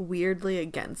weirdly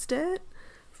against it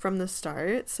from the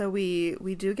start. So we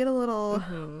do get a little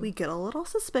we get a little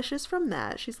suspicious from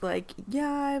that. She's like,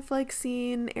 yeah, I've like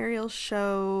seen Ariel's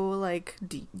show, like,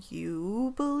 do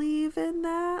you believe in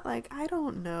that? Like, I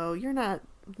don't know, you're not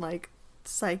like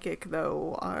psychic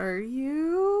though, are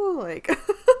you? Like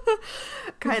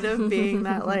kind of being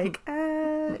that like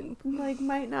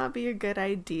might not be a good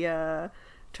idea,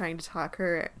 trying to talk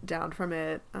her down from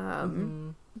it.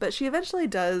 But she eventually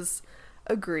does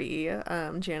agree.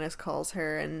 Janice calls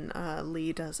her, and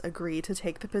Lee does agree to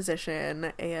take the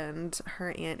position, and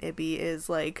her Aunt Ibby is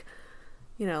like,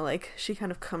 you know, like she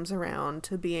kind of comes around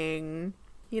to being,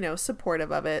 you know,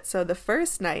 supportive of it. So the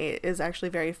first night is actually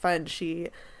very fun.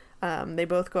 They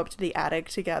both go up to the attic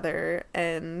together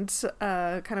and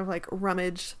kind of like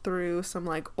rummage through some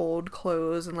like old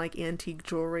clothes and like antique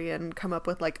jewelry and come up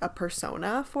with like a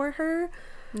persona for her.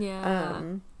 Yeah.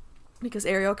 Because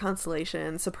Ariel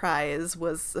Constellation, surprise,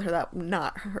 was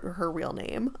not her real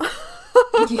name.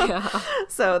 Yeah.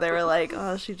 So they were like,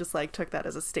 oh, she just like took that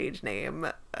as a stage name.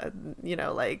 You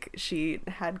know, like she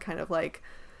had kind of like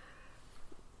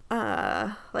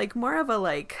more of a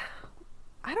like,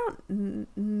 I don't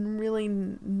really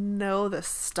know the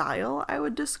style I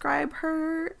would describe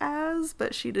her as,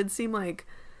 but she did seem like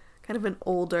kind of an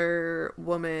older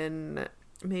woman,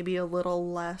 maybe a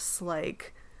little less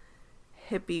like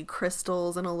hippie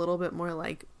crystals and a little bit more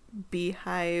like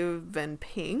beehive and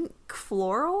pink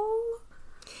floral.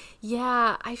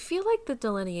 Yeah, I feel like the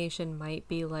delineation might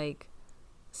be like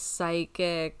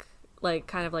psychic, like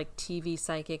kind of like TV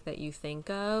psychic that you think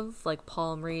of, like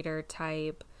palm reader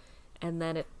type. And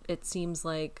then it seems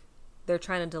like they're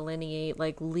trying to delineate,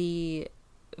 like Lee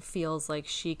feels like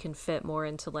she can fit more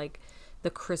into like the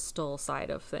crystal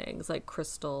side of things, like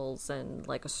crystals and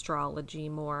like astrology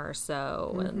more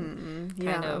so, and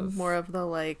kind of more of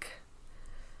like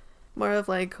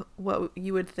what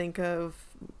you would think of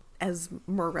as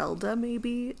Esmeralda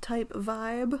maybe type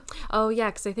vibe. Oh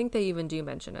yeah, because I think they even do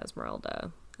mention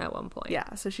Esmeralda at one point.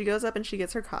 Yeah, so she goes up and she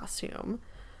gets her costume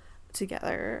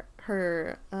together,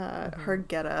 her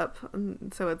getup.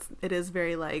 So it is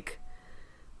very like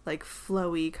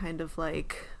flowy, kind of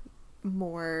like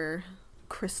more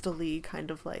crystal-y, kind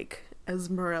of like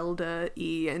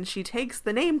Esmeralda-y, and she takes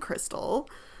the name Crystal,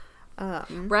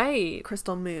 right,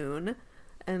 Crystal Moon,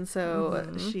 and so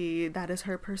that is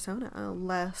her persona,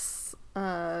 less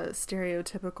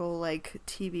stereotypical like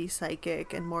TV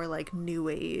psychic and more like new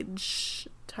age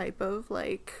type of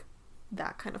like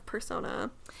that kind of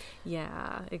persona.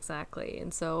 Yeah, exactly.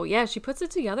 And so yeah, she puts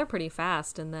it together pretty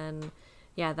fast, and then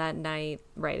yeah, that night,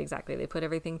 right, exactly, they put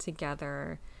everything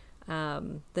together.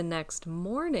 The next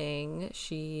morning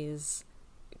she's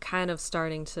kind of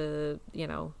starting to, you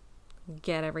know,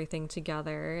 get everything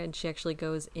together, and she actually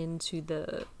goes into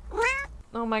the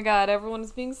oh my god, everyone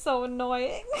is being so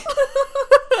annoying.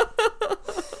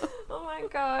 Oh my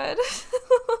god.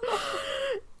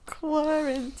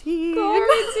 Quarantine.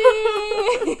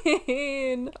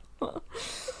 Oh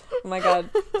my god.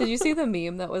 Did you see the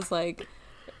meme that was like,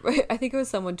 I think it was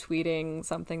someone tweeting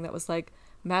something that was like,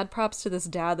 mad props to this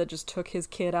dad that just took his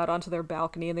kid out onto their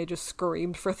balcony and they just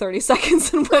screamed for 30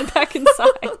 seconds and went back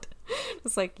inside.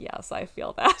 It's like, yes, I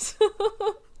feel that.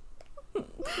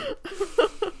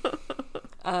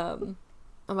 Oh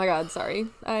my god, sorry.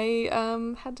 I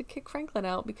had to kick Franklin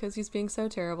out because he's being so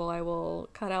terrible. I will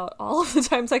cut out all of the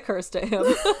times I cursed at him.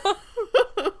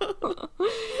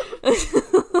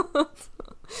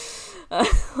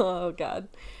 Oh god.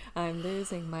 I'm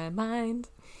losing my mind.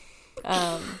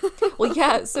 Well,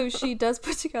 yeah, so she does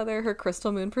put together her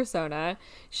Crystal Moon persona.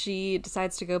 She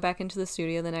decides to go back into the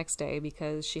studio the next day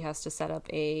because she has to set up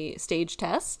a stage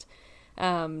test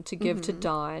to give to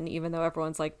Don, even though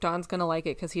everyone's like, Don's gonna like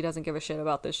it because he doesn't give a shit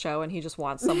about this show and he just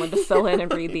wants someone to fill in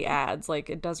and read the ads. Like,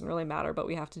 it doesn't really matter, but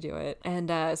we have to do it.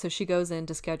 And so she goes in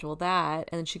to schedule that,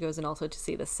 and then she goes in also to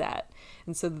see the set.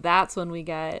 And so that's when we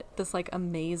get this like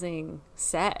amazing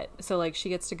set. So like she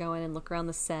gets to go in and look around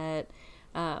the set.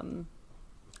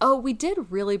 Oh, we did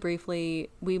really briefly,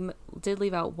 did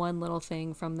leave out one little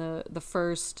thing from the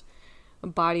first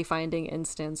body finding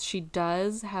instance. She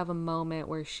does have a moment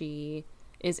where she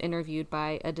is interviewed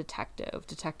by a Detective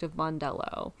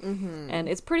Mondello. And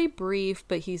it's pretty brief,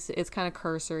 but it's kind of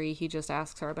cursory. He just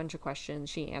asks her a bunch of questions.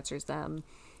 She answers them.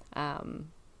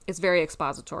 It's very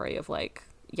expository of like,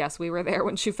 yes, we were there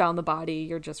when she found the body.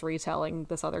 You're just retelling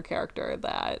this other character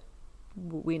that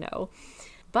we know.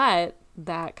 But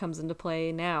that comes into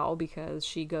play now because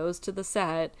she goes to the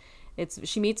set.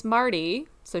 She meets Marty.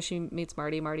 So she meets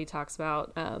Marty. Marty talks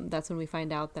about, that's when we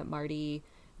find out that Marty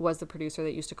was the producer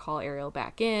that used to call Ariel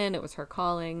back in. It was her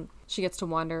calling. Lee gets to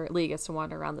wander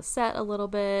around the set a little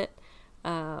bit.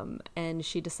 And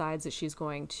she decides that she's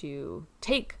going to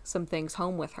take some things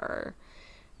home with her.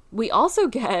 We also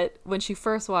get, when she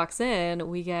first walks in,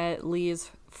 we get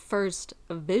Lee's first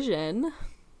vision,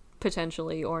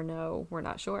 potentially, or no, we're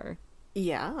not sure.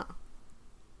 Yeah.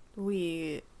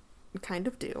 We kind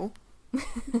of do.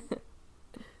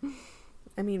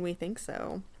 I mean, we think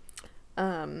so.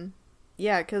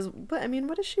 Yeah, because, but I mean,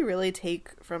 what does she really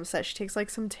take from set? She takes like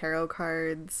some tarot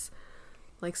cards,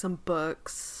 like some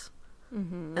books,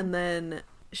 and then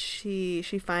she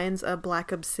finds a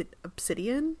black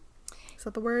obsidian. Is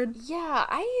that the word? Yeah,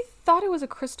 I thought it was a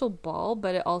crystal ball,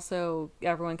 but it also,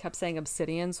 everyone kept saying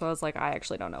obsidian, so I was like, I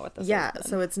actually don't know what this is. Yeah,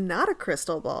 so it's not a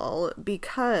crystal ball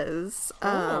because,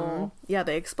 yeah,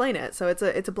 they explain it. So it's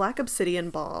a black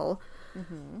obsidian ball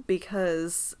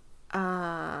because,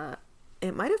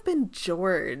 it might have been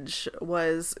George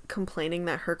was complaining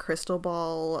that her crystal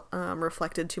ball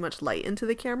reflected too much light into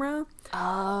the camera.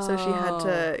 Oh. So she had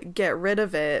to get rid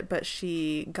of it, but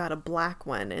she got a black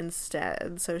one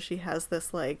instead. So she has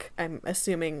this, like, I'm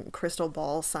assuming crystal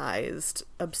ball sized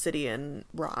obsidian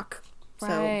rock. Right.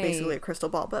 So basically a crystal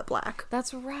ball, but black.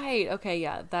 That's right. Okay,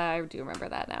 yeah, I do remember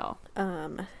that now.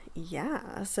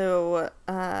 Yeah, so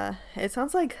it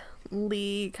sounds like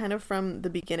Lee kind of from the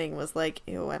beginning was like,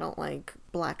 ew, I don't like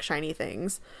black shiny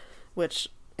things, which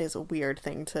is a weird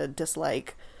thing to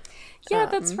dislike. Yeah,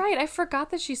 that's right. I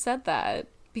forgot that she said that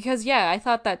because, yeah, I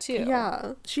thought that too.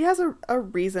 Yeah, she has a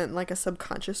reason, like a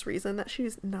subconscious reason that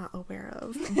she's not aware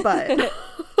of, but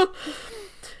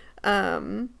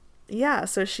yeah,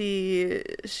 so she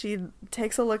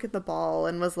takes a look at the ball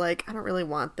and was like, I don't really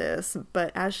want this.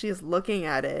 But as she's looking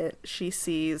at it, she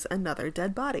sees another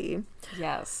dead body.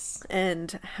 Yes.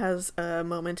 And has a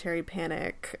momentary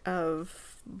panic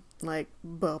of like,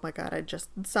 oh my God, I just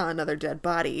saw another dead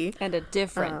body. And a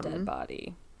different dead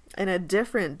body. And a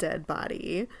different dead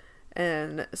body.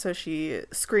 And so she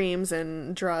screams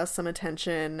and draws some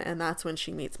attention. And that's when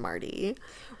she meets Marty.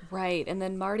 Right. And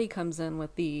then Marty comes in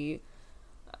with the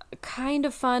kind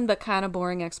of fun but kind of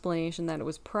boring explanation that it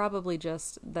was probably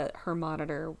just that the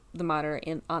monitor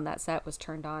on that set was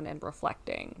turned on and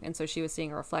reflecting, and so she was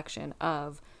seeing a reflection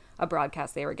of a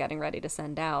broadcast they were getting ready to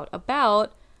send out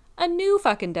about a new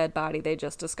fucking dead body they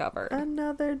just discovered.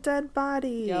 Another dead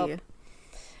body. Yep.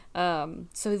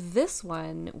 So this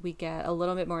one we get a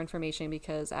little bit more information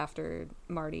because after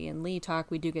Marty and Lee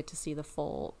talk, we do get to see the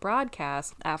full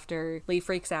broadcast after Lee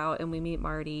freaks out and we meet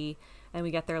Marty and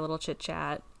we get their little chit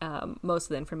chat. Most of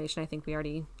the information I think we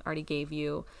already gave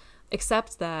you,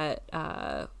 except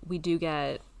that we do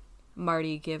get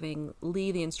Marty giving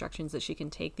Lee the instructions that she can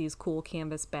take these cool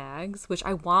canvas bags, which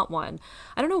I want one.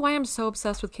 I don't know why I'm so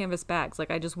obsessed with canvas bags.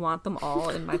 Like, I just want them all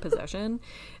in my possession.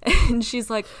 And she's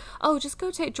like, oh, just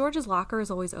go take, George's locker is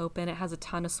always open. It has a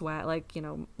ton of swag, like, you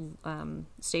know,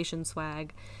 station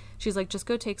swag. She's like, just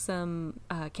go take some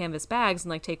canvas bags and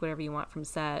like take whatever you want from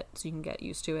set so you can get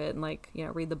used to it and like, you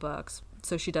know, read the books.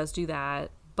 So she does do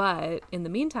that. But in the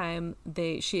meantime,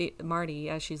 Marty,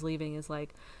 as she's leaving, is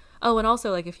like, oh, and also,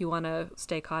 like, if you want to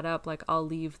stay caught up, like, I'll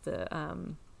leave the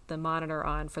monitor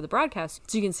on for the broadcast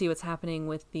so you can see what's happening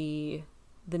with the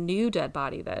new dead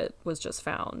body that was just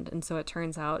found. And so it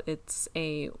turns out it's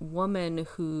a woman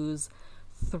whose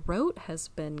throat has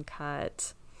been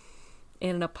cut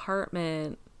in an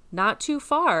apartment not too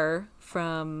far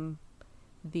from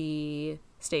the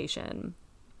station.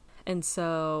 And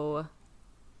so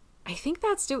I think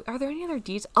are there any other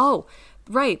details? Oh,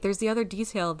 right. There's the other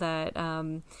detail that,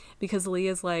 because Lee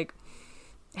is like,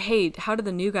 hey, how did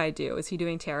the new guy do? Is he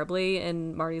doing terribly?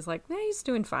 And Marty's like, nah, he's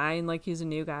doing fine. Like, he's a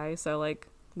new guy. So, like,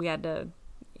 we had to,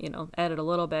 you know, edit a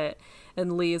little bit.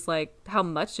 And Lee's like, how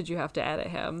much did you have to edit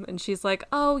him? And she's like,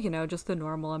 oh, you know, just the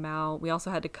normal amount. We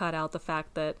also had to cut out the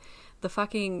fact that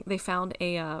they found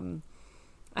a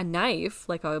knife,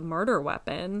 like a murder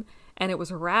weapon, and it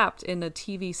was wrapped in a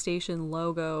TV station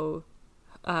logo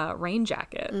rain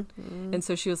jacket. Mm-hmm. And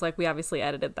so she was like, we obviously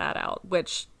edited that out,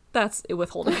 which that's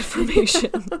withholding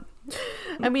information.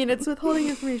 I mean, it's withholding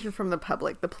information from the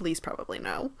public. The police probably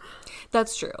know.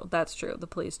 That's true. The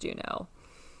police do know.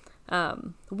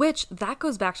 Which that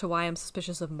goes back to why I'm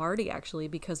suspicious of Marty, actually,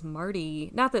 because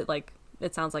Marty, not that like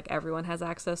it sounds like everyone has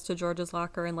access to George's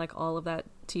locker and like all of that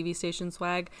TV station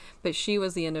swag, but she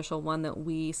was the initial one that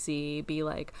we see be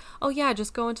like, oh yeah,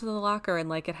 just go into the locker, and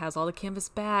like it has all the canvas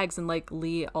bags, and like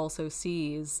Lee also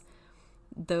sees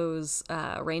those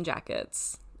rain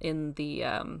jackets in the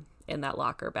in that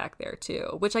locker back there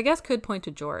too, which I guess could point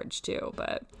to George too,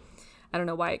 but I don't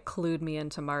know why it clued me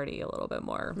into Marty a little bit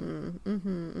more.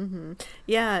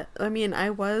 Yeah, I mean, I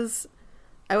wasn't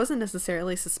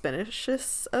necessarily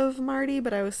suspicious of Marty,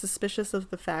 but I was suspicious of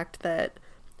the fact that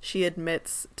she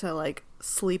admits to like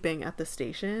sleeping at the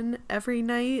station every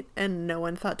night, and no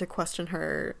one thought to question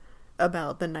her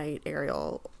about the night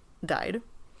Ariel died.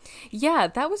 Yeah,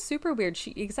 that was super weird.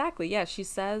 She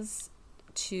says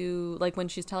to, like, when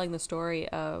she's telling the story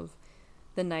of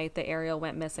the night that Ariel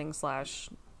went missing slash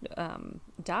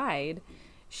died,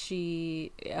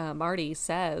 Marty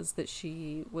says that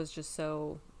she was just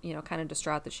so, kind of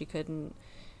distraught that she couldn't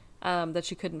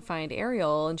find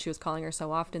Ariel, and she was calling her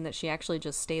so often that she actually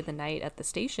just stayed the night at the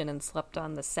station and slept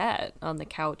on the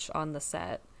couch on the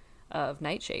set of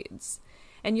Nightshades.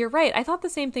 And you're right, I thought the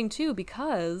same thing too,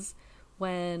 because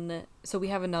so we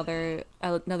have another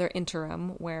interim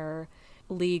where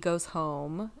Lee goes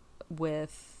home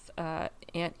with Aunt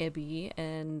Ibby,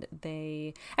 and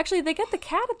they get the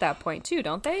cat at that point too,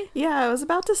 don't they? Yeah, I was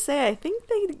about to say, I think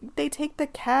they take the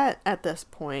cat at this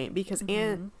point because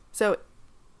so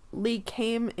Lee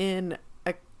came in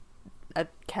a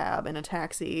cab and a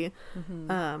taxi,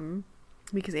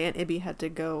 because Aunt Ibby had to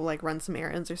go like run some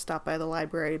errands or stop by the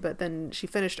library, but then she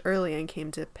finished early and came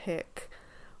to pick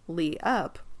Lee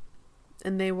up,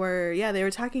 and they were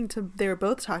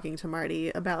both talking to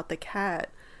Marty about the cat,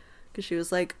 because she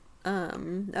was like,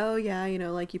 oh yeah,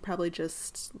 like you probably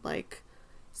just like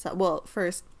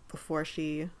first, before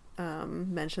she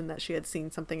mentioned that she had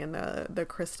seen something in the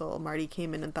crystal, Marty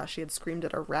came in and thought she had screamed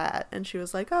at a rat, and she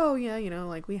was like, oh yeah,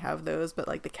 like we have those, but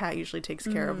like the cat usually takes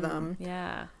care of them.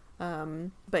 Yeah.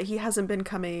 But he hasn't been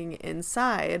coming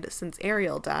inside since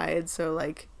Ariel died, so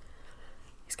like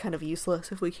he's kind of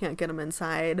useless if we can't get him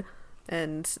inside.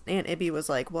 And Aunt Ibby was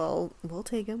like, well, we'll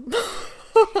take him.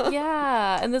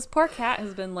 Yeah, and this poor cat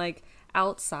has been like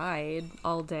outside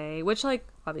all day, which like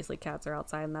obviously cats are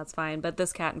outside and that's fine, but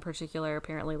this cat in particular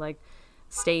apparently like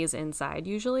stays inside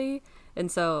usually,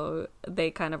 and so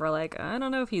they kind of are like, I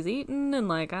don't know if he's eaten, and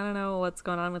like I don't know what's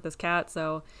going on with this cat.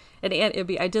 So, and Aunt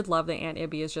Ibby, I did love that Aunt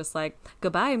Ibby is just like,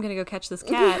 goodbye, I'm gonna go catch this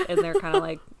cat, and they're kind of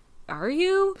like, are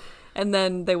you? And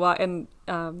then they walk, and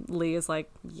Lee is like,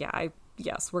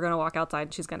 yes, we're gonna walk outside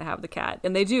and she's gonna have the cat.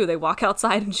 And they walk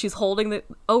outside and she's holding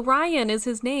Orion is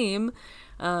his name,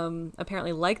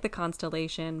 apparently like the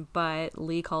constellation, but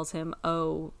Lee calls him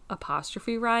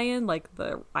O''Ryan, like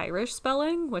the Irish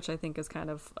spelling, which I think is kind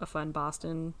of a fun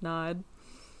Boston nod.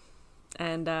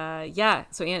 And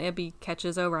so Aunt Ibby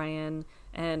catches Orion,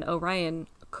 and Orion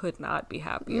could not be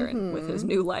happier with his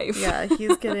new life. Yeah,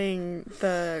 he's getting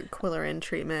the Quillerin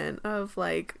treatment of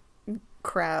like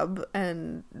crab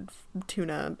and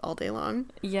tuna all day long.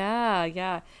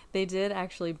 Yeah. They did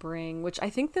actually bring, which I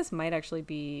think this might actually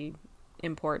be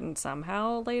important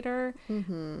somehow later.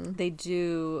 They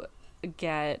do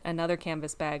get another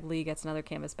canvas bag. Lee gets another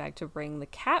canvas bag to bring the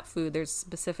cat food. There's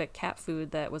specific cat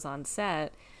food that was on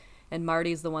set, and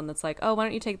Marty's the one that's like, oh, why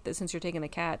don't you take this, since you're taking the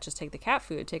cat, just take the cat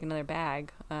food, take another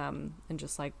bag, and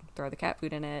just like throw the cat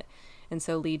food in it. And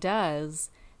so Lee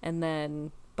does, and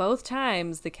then both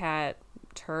times the cat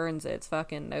turns its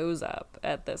fucking nose up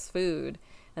at this food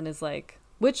and is like,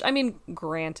 which, I mean,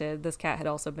 granted, this cat had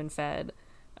also been fed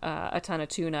a ton of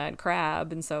tuna and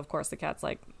crab, and so of course the cat's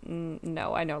like,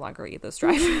 no, I no longer eat this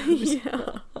dry food.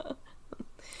 Yeah.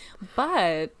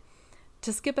 But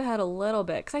to skip ahead a little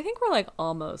bit, because I think we're like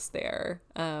almost there,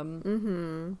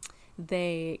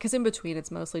 because in between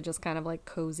it's mostly just kind of like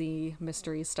cozy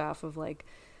mystery stuff of like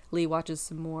Lee watches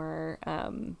some more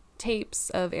tapes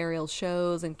of Ariel's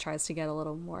shows and tries to get a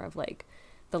little more of like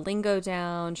the lingo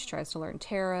down. She tries to learn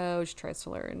tarot. She tries to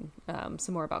learn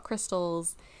some more about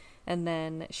crystals. And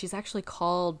then she's actually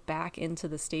called back into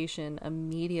the station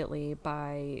immediately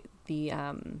by the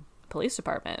police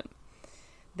department.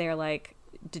 They're like,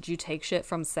 did you take shit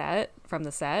from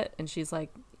the set? And she's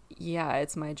like, yeah,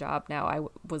 it's my job now. I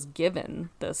was given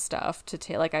this stuff to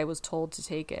take, like I was told to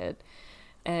take it.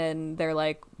 And they're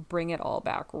like, bring it all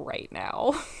back right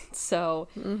now. So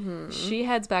she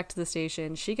heads back to the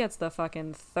station. She gets the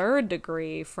fucking 3rd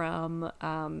degree from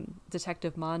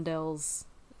Detective Mondale's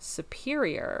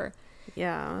superior.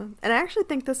 Yeah. And I actually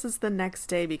think this is the next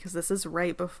day, because this is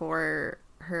right before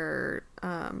her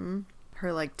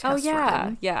like test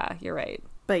run. Yeah, you're right.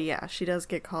 But yeah, she does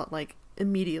get caught like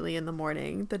immediately in the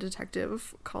morning. The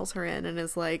detective calls her in and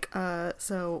is like,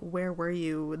 so where were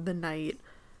you the night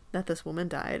that this woman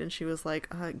died? And she was like,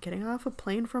 getting off a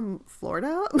plane from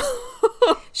Florida.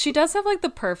 She does have like the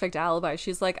perfect alibi.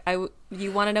 She's like,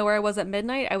 you want to know where I was at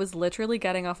midnight? I was literally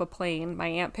getting off a plane. My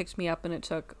aunt picked me up and it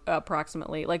took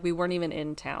approximately, like, we weren't even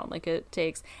in town. Like, it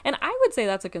takes, and I would say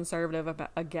that's a conservative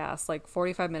a guess, like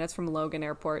 45 minutes from Logan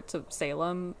Airport to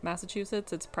Salem,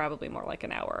 Massachusetts. It's probably more like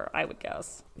an hour, I would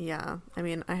guess. Yeah, I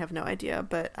mean, I have no idea,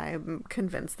 but I'm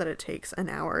convinced that it takes an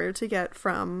hour to get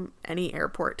from any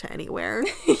airport to anywhere.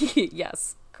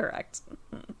 Yes, correct.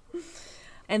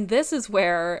 And this is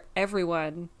where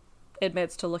everyone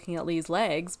admits to looking at Lee's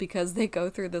legs, because they go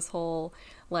through this whole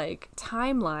like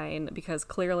timeline, because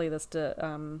clearly this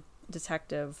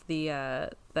detective,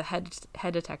 the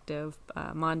head detective,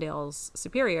 Mondale's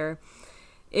superior,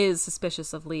 is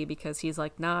suspicious of Lee, because he's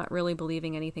like not really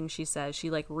believing anything she says. She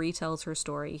like retells her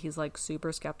story. He's like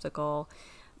super skeptical.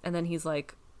 And then he's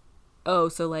like, oh,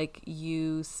 so like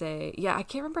you say, yeah, I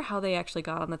can't remember how they actually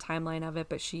got on the timeline of it,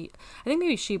 but I think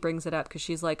maybe she brings it up because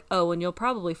she's like, oh, and you'll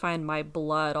probably find my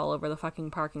blood all over the fucking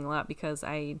parking lot because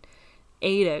I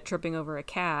ate it tripping over a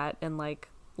cat, and like,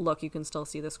 look, you can still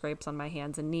see the scrapes on my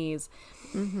hands and knees.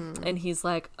 Mm-hmm. And he's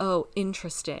like, oh,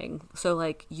 interesting. So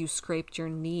like you scraped your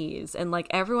knees. And like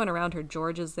everyone around her,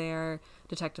 George is there,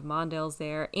 Detective Mondale's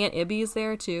there, Aunt Ibby's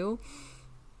there too.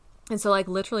 And so like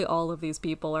literally all of these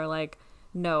people are like,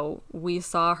 no, we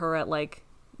saw her at like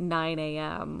 9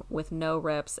 a.m. with no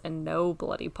rips and no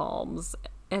bloody palms.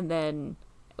 And then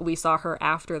we saw her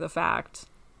after the fact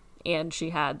and she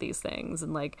had these things.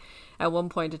 And like at one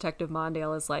point, Detective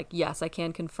Mondale is like, yes, I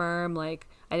can confirm, like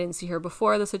I didn't see her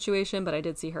before the situation, but I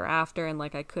did see her after. And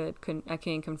like I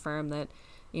can confirm that,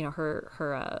 you know,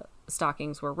 her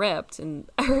stockings were ripped. And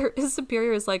his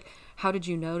superior is like, how did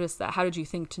you notice that? How did you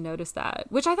think to notice that?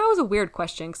 Which I thought was a weird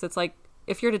question, because it's like,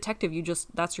 if you're a detective,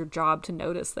 that's your job to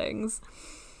notice things.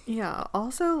 Yeah,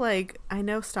 also, like, I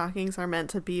know stockings are meant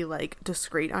to be, like,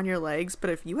 discreet on your legs, but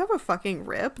if you have a fucking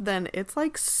rip, then it's,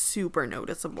 like, super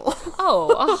noticeable.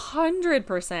 Oh,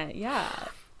 100%, yeah.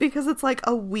 Because it's, like,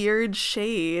 a weird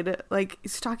shade. Like,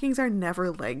 stockings are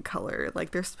never leg color.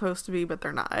 Like, they're supposed to be, but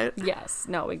they're not. Yes,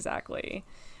 no, exactly.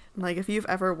 Like, if you've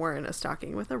ever worn a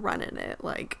stocking with a run in it,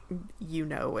 like, you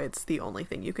know it's the only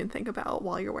thing you can think about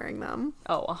while you're wearing them.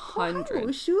 Oh, 100. Oh,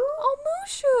 Mushu? Oh,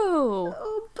 Mushu!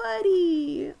 Oh,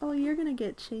 buddy. Oh, you're gonna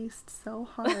get chased so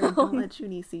hard. Don't let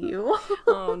Junie see you.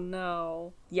 Oh,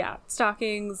 no. Yeah,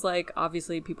 stockings, like,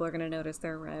 obviously people are gonna notice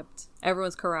they're ripped.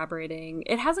 Everyone's corroborating.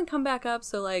 It hasn't come back up,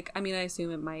 so, like, I mean, I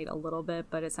assume it might a little bit,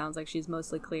 but it sounds like she's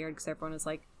mostly cleared, because everyone is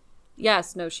like,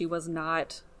 yes, no, she was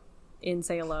not in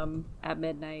Salem at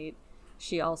midnight.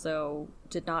 She also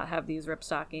did not have these ripped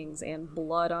stockings and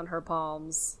blood on her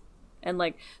palms. And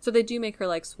like, so they do make her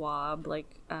like swab,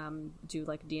 like do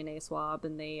like a DNA swab,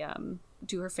 and they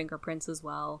do her fingerprints as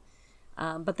well.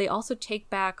 But they also take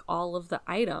back all of the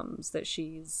items that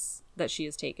she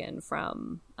has taken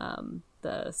from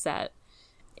the set,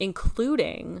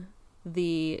 including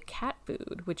the cat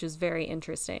food, which is very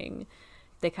interesting.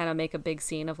 They kind of make a big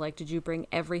scene of like, did you bring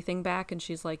everything back? And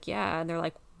she's like, yeah. And they're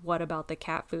like, what about the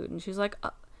cat food? And she's like,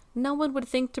 no one would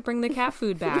think to bring the cat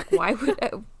food back.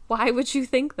 Why would you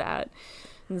think that?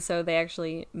 And so they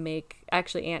actually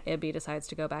Aunt Ibby decides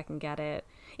to go back and get it.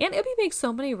 Aunt Ibby makes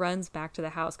so many runs back to the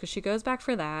house, because she goes back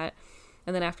for that.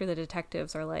 And then after the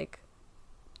detectives are like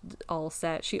all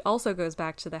set, she also goes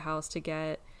back to the house to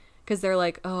get, because they're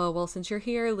like, oh, well, since you're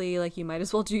here, Lee, like you might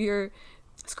as well do your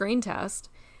screen test.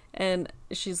 And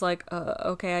she's like,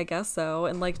 okay, I guess so.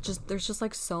 And like, there's just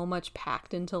like so much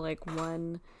packed into like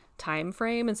one time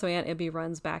frame. And so Aunt Ibby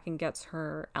runs back and gets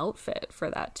her outfit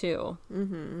for that too.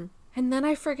 Mm-hmm. And then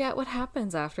I forget what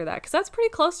happens after that, because that's pretty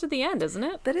close to the end, isn't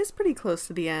it? That is pretty close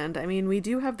to the end. I mean, we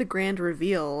do have the grand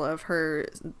reveal of her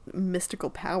mystical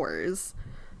powers.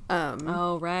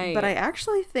 Oh, right. But I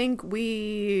actually think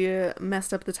we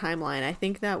messed up the timeline. I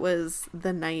think that was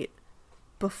the night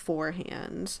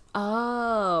beforehand.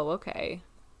 Oh, okay.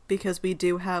 Because we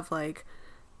do have like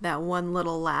that one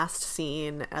little last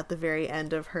scene at the very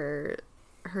end of her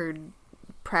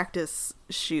practice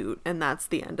shoot, and that's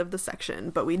the end of the section.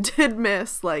 But we did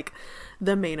miss like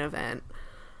the main event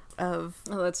of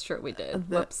Oh, that's true, we did.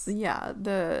 Whoops. Yeah,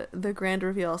 the grand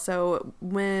reveal. So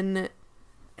when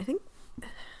I think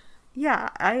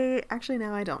I actually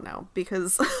now I don't know,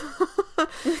 because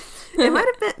it might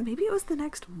have been, maybe it was the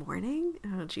next morning.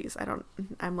 Oh geez,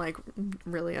 I'm like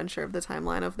really unsure of the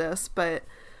timeline of this, but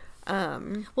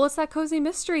Well, it's that cozy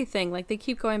mystery thing. Like, they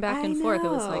keep going back I and forth. It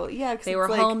was know. like, Yeah, 'cause they it's were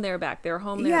like, home, they were back. They were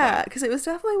home, they were yeah, back. because it was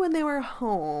definitely when they were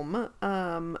home.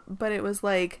 But it was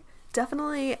like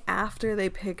definitely after they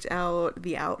picked out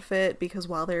the outfit, because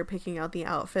while they were picking out the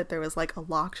outfit, there was like a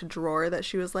locked drawer that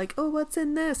she was like, "Oh, what's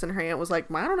in this?" And her aunt was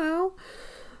like, "I don't know."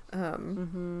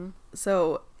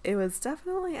 So it was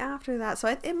definitely after that.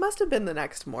 So it must have been the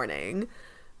next morning.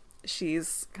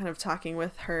 She's kind of talking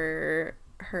with her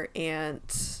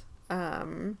aunt,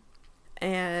 and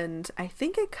I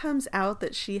think it comes out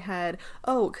that she had,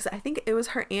 because I think it was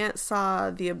her aunt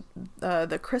saw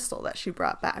the crystal that she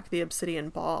brought back, the obsidian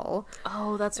ball.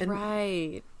 Oh, that's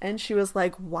right. And she was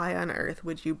like, "Why on earth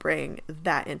would you bring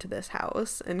that into this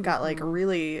house?" And got like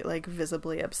really like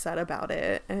visibly upset about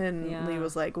it. And Lee Yeah.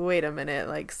 was like, "Wait a minute,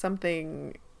 like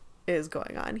something is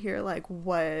going on here. Like,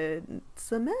 what's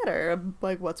the matter?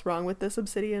 Like, what's wrong with this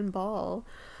obsidian ball?"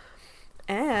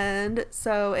 And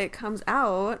so it comes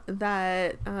out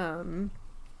that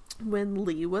when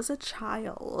Lee was a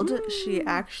child, she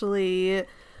actually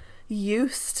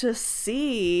used to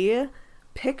see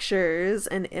pictures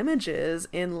and images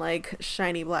in like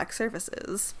shiny black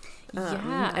surfaces.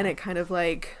 Yeah. And it kind of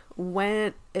like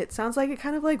it sounds like it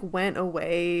kind of like went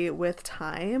away with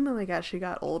time, like as she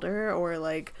got older, or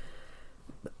like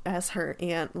as her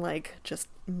aunt like just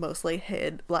mostly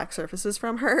hid black surfaces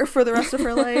from her for the rest of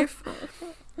her life.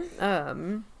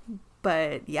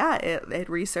 But yeah, it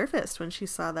resurfaced when she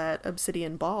saw that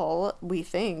obsidian ball, we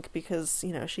think, because,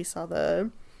 you know, she saw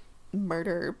the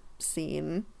murder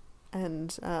scene.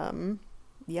 And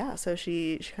yeah, so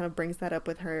she kind of brings that up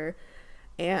with her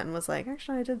aunt and was like,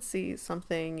 "Actually, I did see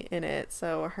something in it."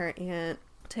 So her aunt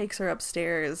takes her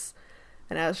upstairs,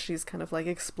 and as she's kind of like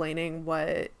explaining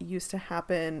what used to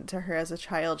happen to her as a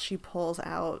child, she pulls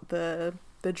out the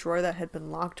drawer that had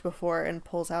been locked before and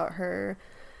pulls out her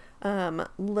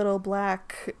little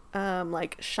black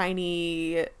like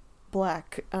shiny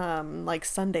black like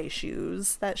Sunday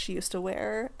shoes that she used to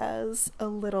wear as a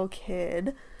little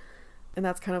kid. And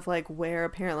that's kind of like where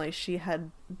apparently she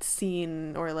had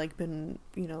seen, or like been,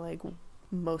 you know, like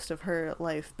most of her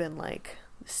life been like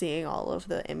seeing all of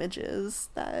the images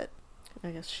that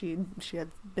I guess she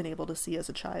had been able to see as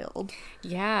a child.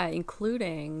 Yeah,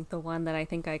 including the one that I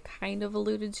think I kind of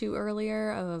alluded to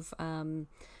earlier of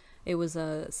it was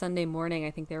a Sunday morning.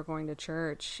 I think they were going to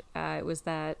church. It was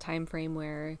that time frame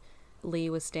where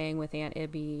Lee was staying with Aunt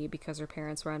Ibby because her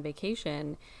parents were on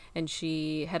vacation, and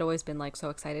she had always been like so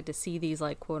excited to see these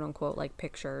like quote unquote like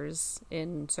pictures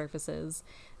in surfaces.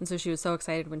 And so she was so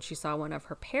excited when she saw one of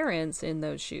her parents in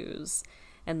those shoes.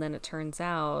 And then it turns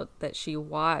out that she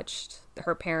watched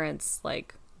her parents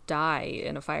like die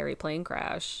in a fiery plane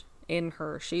crash in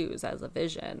her shoes as a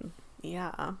vision.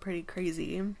 Yeah, pretty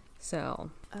crazy. So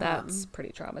that's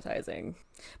pretty traumatizing.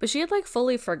 But she had like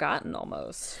fully forgotten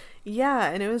almost.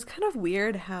 Yeah, and it was kind of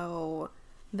weird how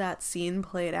that scene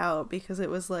played out, because it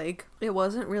was like, it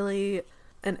wasn't really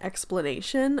an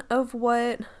explanation of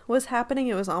what was happening.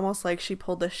 It was almost like she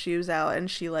pulled the shoes out and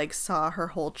she like saw her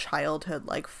whole childhood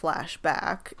like flash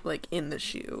back like in the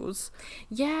shoes.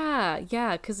 Yeah,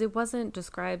 because it wasn't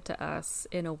described to us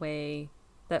in a way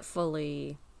that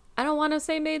fully, I don't want to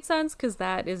say made sense because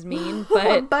that is mean,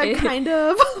 but kind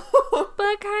of.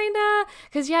 but kind of,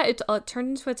 because yeah, it turned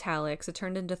into italics, it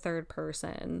turned into third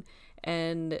person,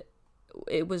 and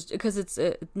it was because it's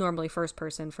normally first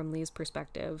person from Lee's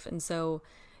perspective, and so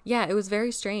yeah, it was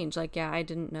very strange. Like, yeah, I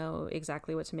didn't know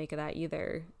exactly what to make of that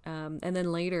either. And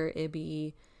then later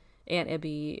Aunt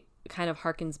Ibby kind of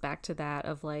harkens back to that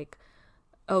of like,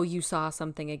 "Oh, you saw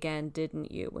something again,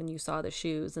 didn't you, when you saw the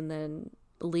shoes?" And then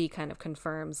Lee kind of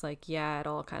confirms like, yeah, it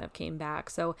all kind of came back.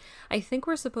 So I think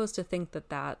we're supposed to think that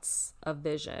that's a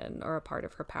vision or a part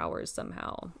of her powers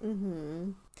somehow.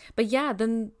 But yeah,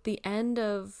 then the end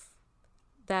of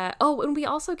that. Oh, and we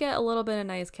also get a little bit of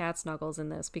nice cat snuggles in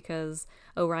this, because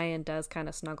Orion does kind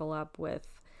of snuggle up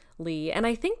with Lee, and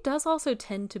I think does also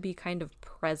tend to be kind of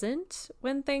present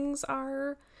when things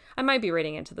are, I might be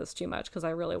reading into this too much because I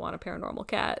really want a paranormal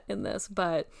cat in this,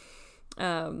 but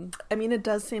I mean, it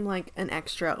does seem like an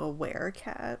extra aware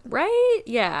cat. right?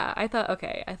 Yeah, I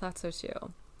thought so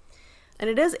too. And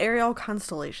it is Ariel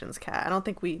Constellation's cat. I don't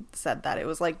think we said that. It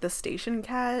was like the station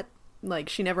cat. Like,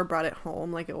 she never brought it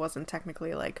home. Like, it wasn't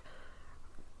technically like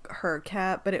her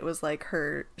cat, but it was like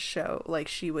her show. Like,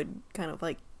 she would kind of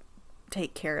like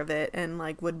take care of it and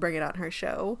like would bring it on her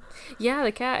show. Yeah,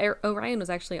 the cat Orion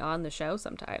was actually on the show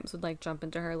sometimes, would like jump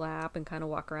into her lap and kind of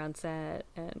walk around set,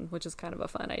 and which is kind of a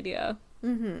fun idea.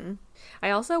 I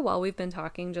also, while we've been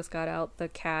talking, just got out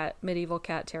the medieval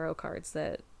cat tarot cards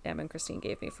that Emma and Christine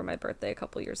gave me for my birthday a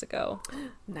couple years ago.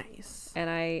 Nice. And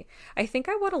I think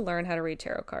I want to learn how to read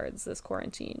tarot cards this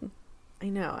quarantine. I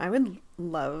know. I would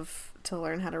love to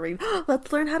learn how to read.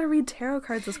 Let's learn how to read tarot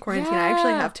cards this quarantine. Yeah. I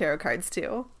actually have tarot cards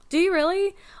too. Do you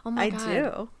really? Oh my God. I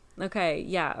do. Okay,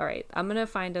 yeah, all right. I'm gonna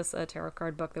find us a tarot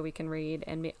card book that we can read,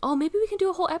 and maybe we can do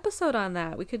a whole episode on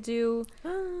that. We could do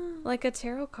like a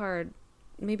tarot card,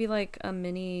 maybe like a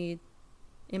mini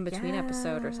in between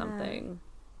episode or something.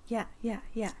 Yeah.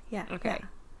 Okay.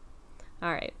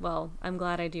 All right. Well, I'm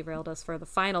glad I derailed us for the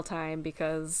final time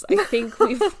because I think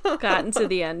we've gotten to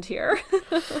the end here.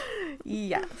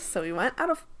 Yes. So we went out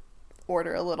of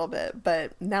order a little bit,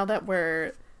 but now that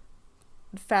we're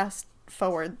fast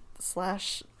forward /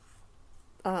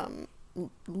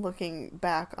 looking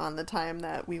back on the time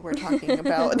that we were talking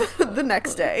about the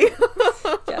next day.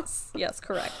 Yes,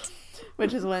 correct.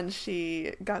 Which is when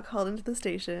she got called into the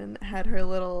station, had her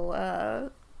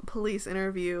little police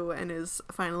interview, and is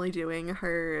finally doing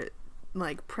her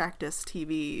like practice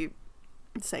TV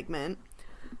segment.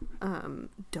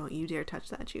 Don't you dare touch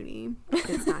that, Junie.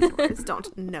 It's not yours.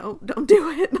 Don't do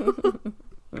it.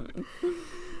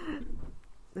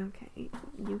 Okay,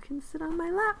 you can sit on my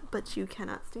lap, but you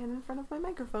cannot stand in front of my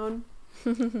microphone.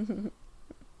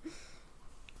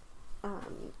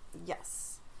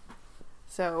 Yes.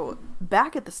 So,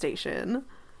 back at the station,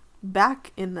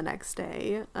 back in the next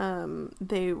day,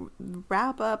 they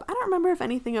wrap up. I don't remember if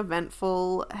anything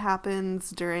eventful happens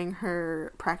during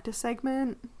her practice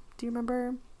segment. Do you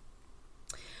remember?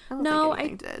 I don't think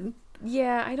anything did.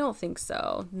 Yeah, I don't think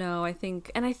so. No, I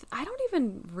think, and I don't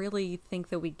even really think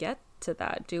that we get to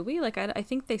that, do we? Like, I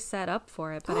think they set up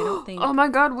for it, but I don't think. Oh my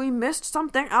God, we missed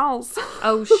something else.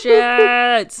 Oh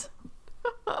shit.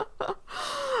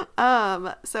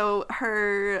 So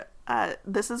her,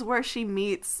 this is where she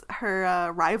meets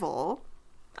her rival.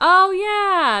 Oh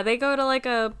yeah, they go to like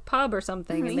a pub or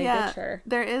something and they ditch her.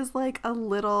 There is like a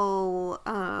little,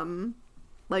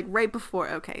 like right before.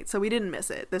 Okay, so we didn't miss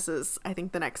it. This is, I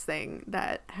think, the next thing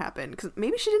that happened, because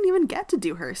maybe she didn't even get to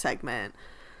do her segment.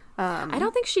 I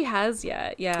don't think she has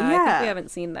yet. Yeah, I think we haven't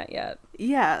seen that yet.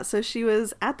 Yeah, so she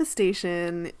was at the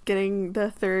station getting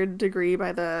the 3rd degree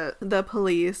by the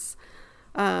police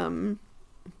that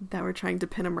were trying to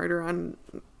pin a murder on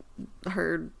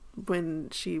her when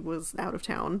she was out of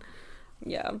town.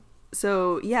 Yeah.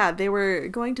 So, yeah, they were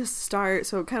going to start,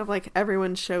 so kind of like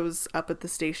everyone shows up at the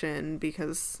station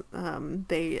because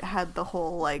they had the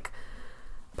whole like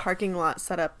parking lot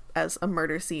set up as a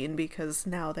murder scene, because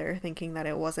now they're thinking that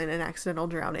it wasn't an accidental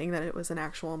drowning, that it was an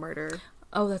actual murder.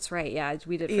 Oh, that's right. Yeah,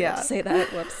 we did forget to say that.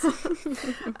 Whoops.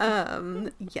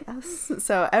 Yes.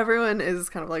 So everyone is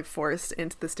kind of like forced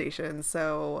into the station.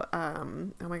 So,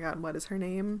 oh my God, what is her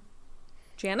name?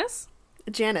 Janice,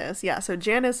 yeah. So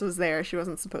Janice was there. She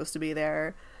wasn't supposed to be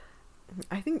there.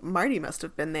 I think Marty must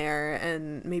have been there,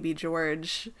 and maybe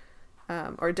George,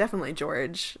 or definitely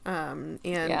George,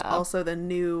 and also the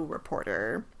new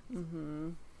reporter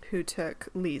who took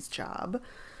Lee's job.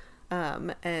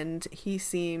 And he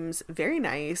seems very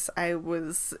nice. I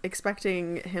was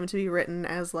expecting him to be written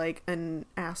as like an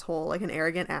asshole, like an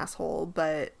arrogant asshole,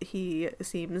 but he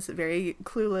seems very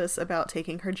clueless about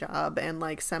taking her job, and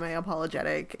like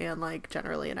semi-apologetic, and like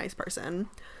generally a nice person.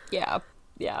 Yeah.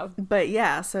 But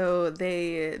yeah, so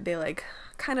they like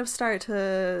kind of start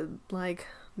to like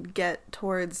get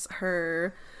towards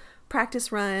her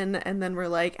practice run, and then we're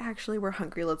like, actually, we're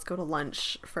hungry, let's go to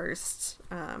lunch first.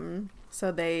 So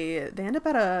they end up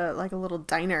at a little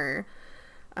diner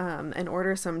and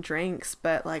order some drinks,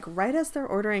 but like right as they're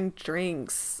ordering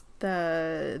drinks,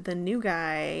 the new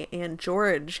guy and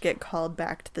George get called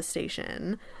back to the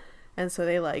station, and so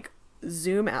they like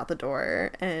zoom out the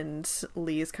door, and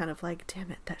Lee's kind of like,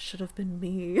 damn it, that should have been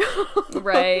me.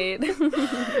 Right.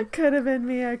 Could have been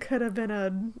me. I could have been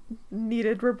a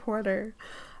needed reporter.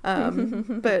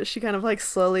 But she kind of like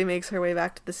slowly makes her way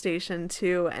back to the station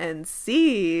too, and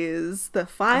sees the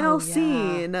final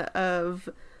scene of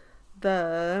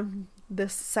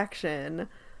this section.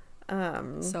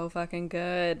 So fucking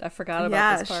good. I forgot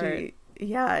about this part.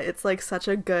 It's like such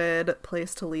a good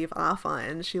place to leave off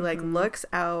on. She like looks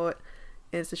out,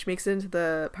 and so she makes it into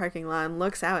the parking lot and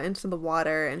looks out into the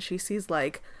water, and she sees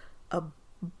like a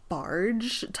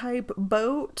barge type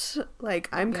boat. Like,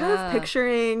 I'm kind of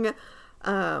picturing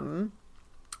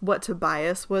what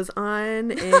Tobias was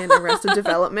on in Arrested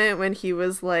Development when he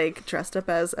was like dressed up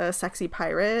as a sexy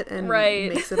pirate and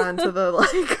makes it onto the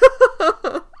like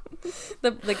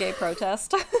the gay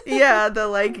protest. Yeah, the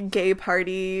like gay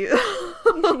party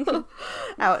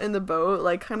out in the boat,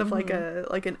 like kind of like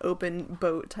an open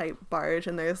boat type barge,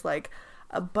 and there's like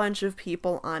a bunch of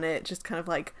people on it just kind of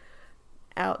like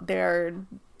out there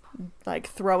like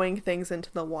throwing things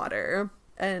into the water.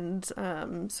 And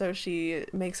so she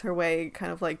makes her way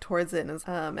kind of like towards it,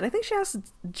 and I think she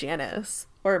asks Janice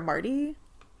or Marty.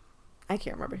 I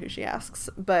can't remember who she asks,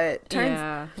 but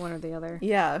yeah, one or the other.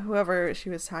 Yeah, whoever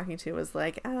she was talking to was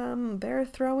like, they're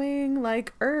throwing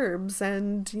like herbs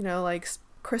and, you know, like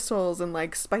crystals and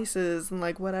like spices and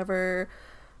like whatever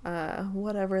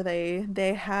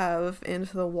they have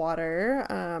into the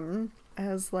water,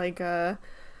 as like I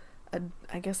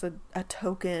guess a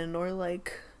token, or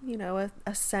like, you know,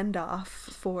 a send off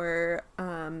for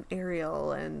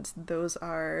Ariel, and those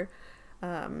are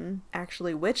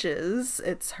actually witches.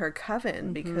 It's her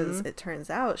coven, because it turns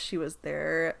out she was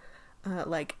their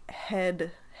like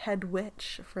head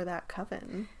witch for that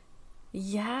coven.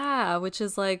 Yeah, which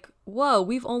is like, whoa,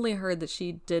 we've only heard that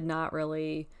she did not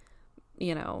really,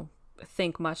 you know,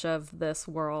 think much of this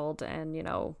world, and, you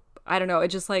know, I don't know, it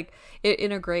just like it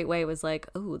in a great way was like,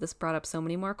 oh, this brought up so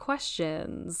many more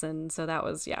questions. And so that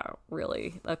was, yeah,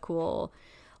 really a cool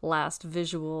last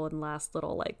visual and last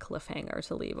little like cliffhanger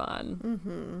to leave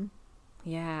on.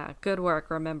 Yeah, good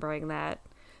work remembering that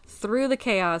through the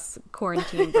chaos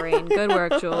quarantine brain. Good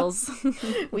work, Jules.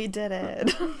 We did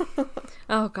it.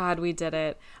 Oh God, we did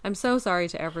it. I'm so sorry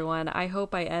to everyone. I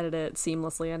hope I edited it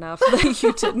seamlessly enough that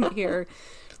you didn't hear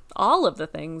all of the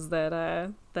things that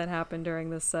that happened during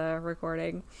this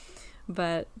recording.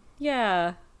 But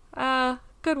yeah,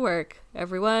 good work,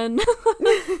 everyone.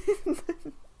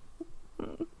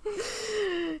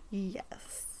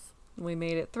 Yes. We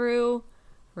made it through.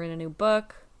 We're in a new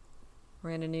book.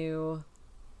 We're in a new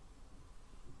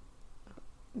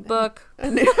book. We're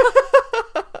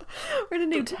in a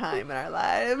new time in our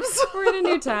lives. We're in a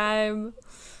new time.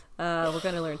 We're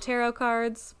going to learn tarot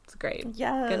cards. It's great.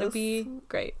 Yes. Going to be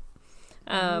great.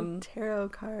 Tarot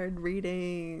card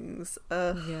readings.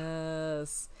 Ugh.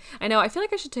 Yes. I know. I feel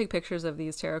like I should take pictures of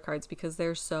these tarot cards because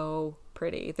they're so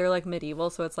pretty. They're like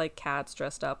medieval, so it's like cats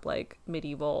dressed up like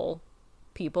medieval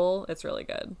people. It's really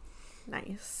good.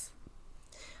 Nice.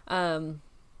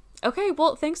 Okay,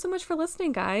 well, thanks so much for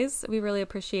listening, guys. We really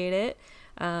appreciate it.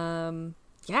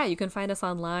 Yeah, you can find us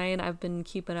online. I've been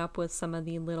keeping up with some of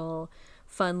the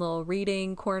fun little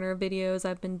reading corner videos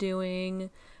I've been doing.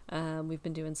 We've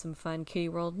been doing some fun Kitty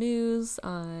World news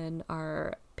on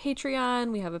our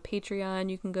Patreon. We have a Patreon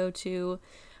you can go to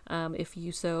if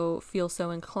you feel so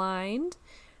inclined.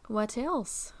 What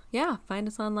else? Yeah, find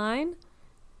us online.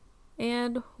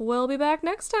 And we'll be back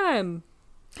next time.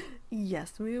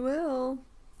 Yes, we will.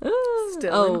 Ooh.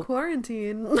 Still in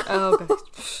quarantine. Oh, gosh.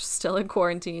 Still in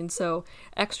quarantine, so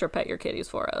extra pet your kitties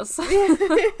for us.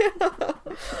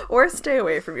 Or stay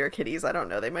away from your kitties. I don't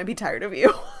know. They might be tired of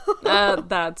you.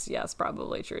 That's, yes,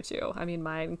 probably true, too. I mean,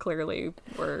 mine clearly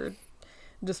were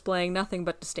displaying nothing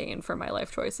but disdain for my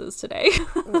life choices today.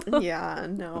 Yeah,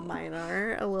 no, mine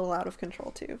are a little out of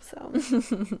control, too, so...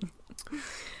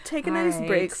 Take a nice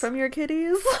break from your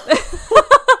kitties.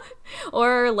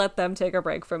 Or let them take a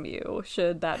break from you,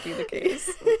 should that be the case.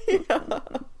 Yeah.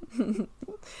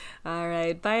 All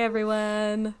right. Bye,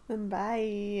 everyone.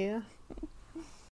 Bye.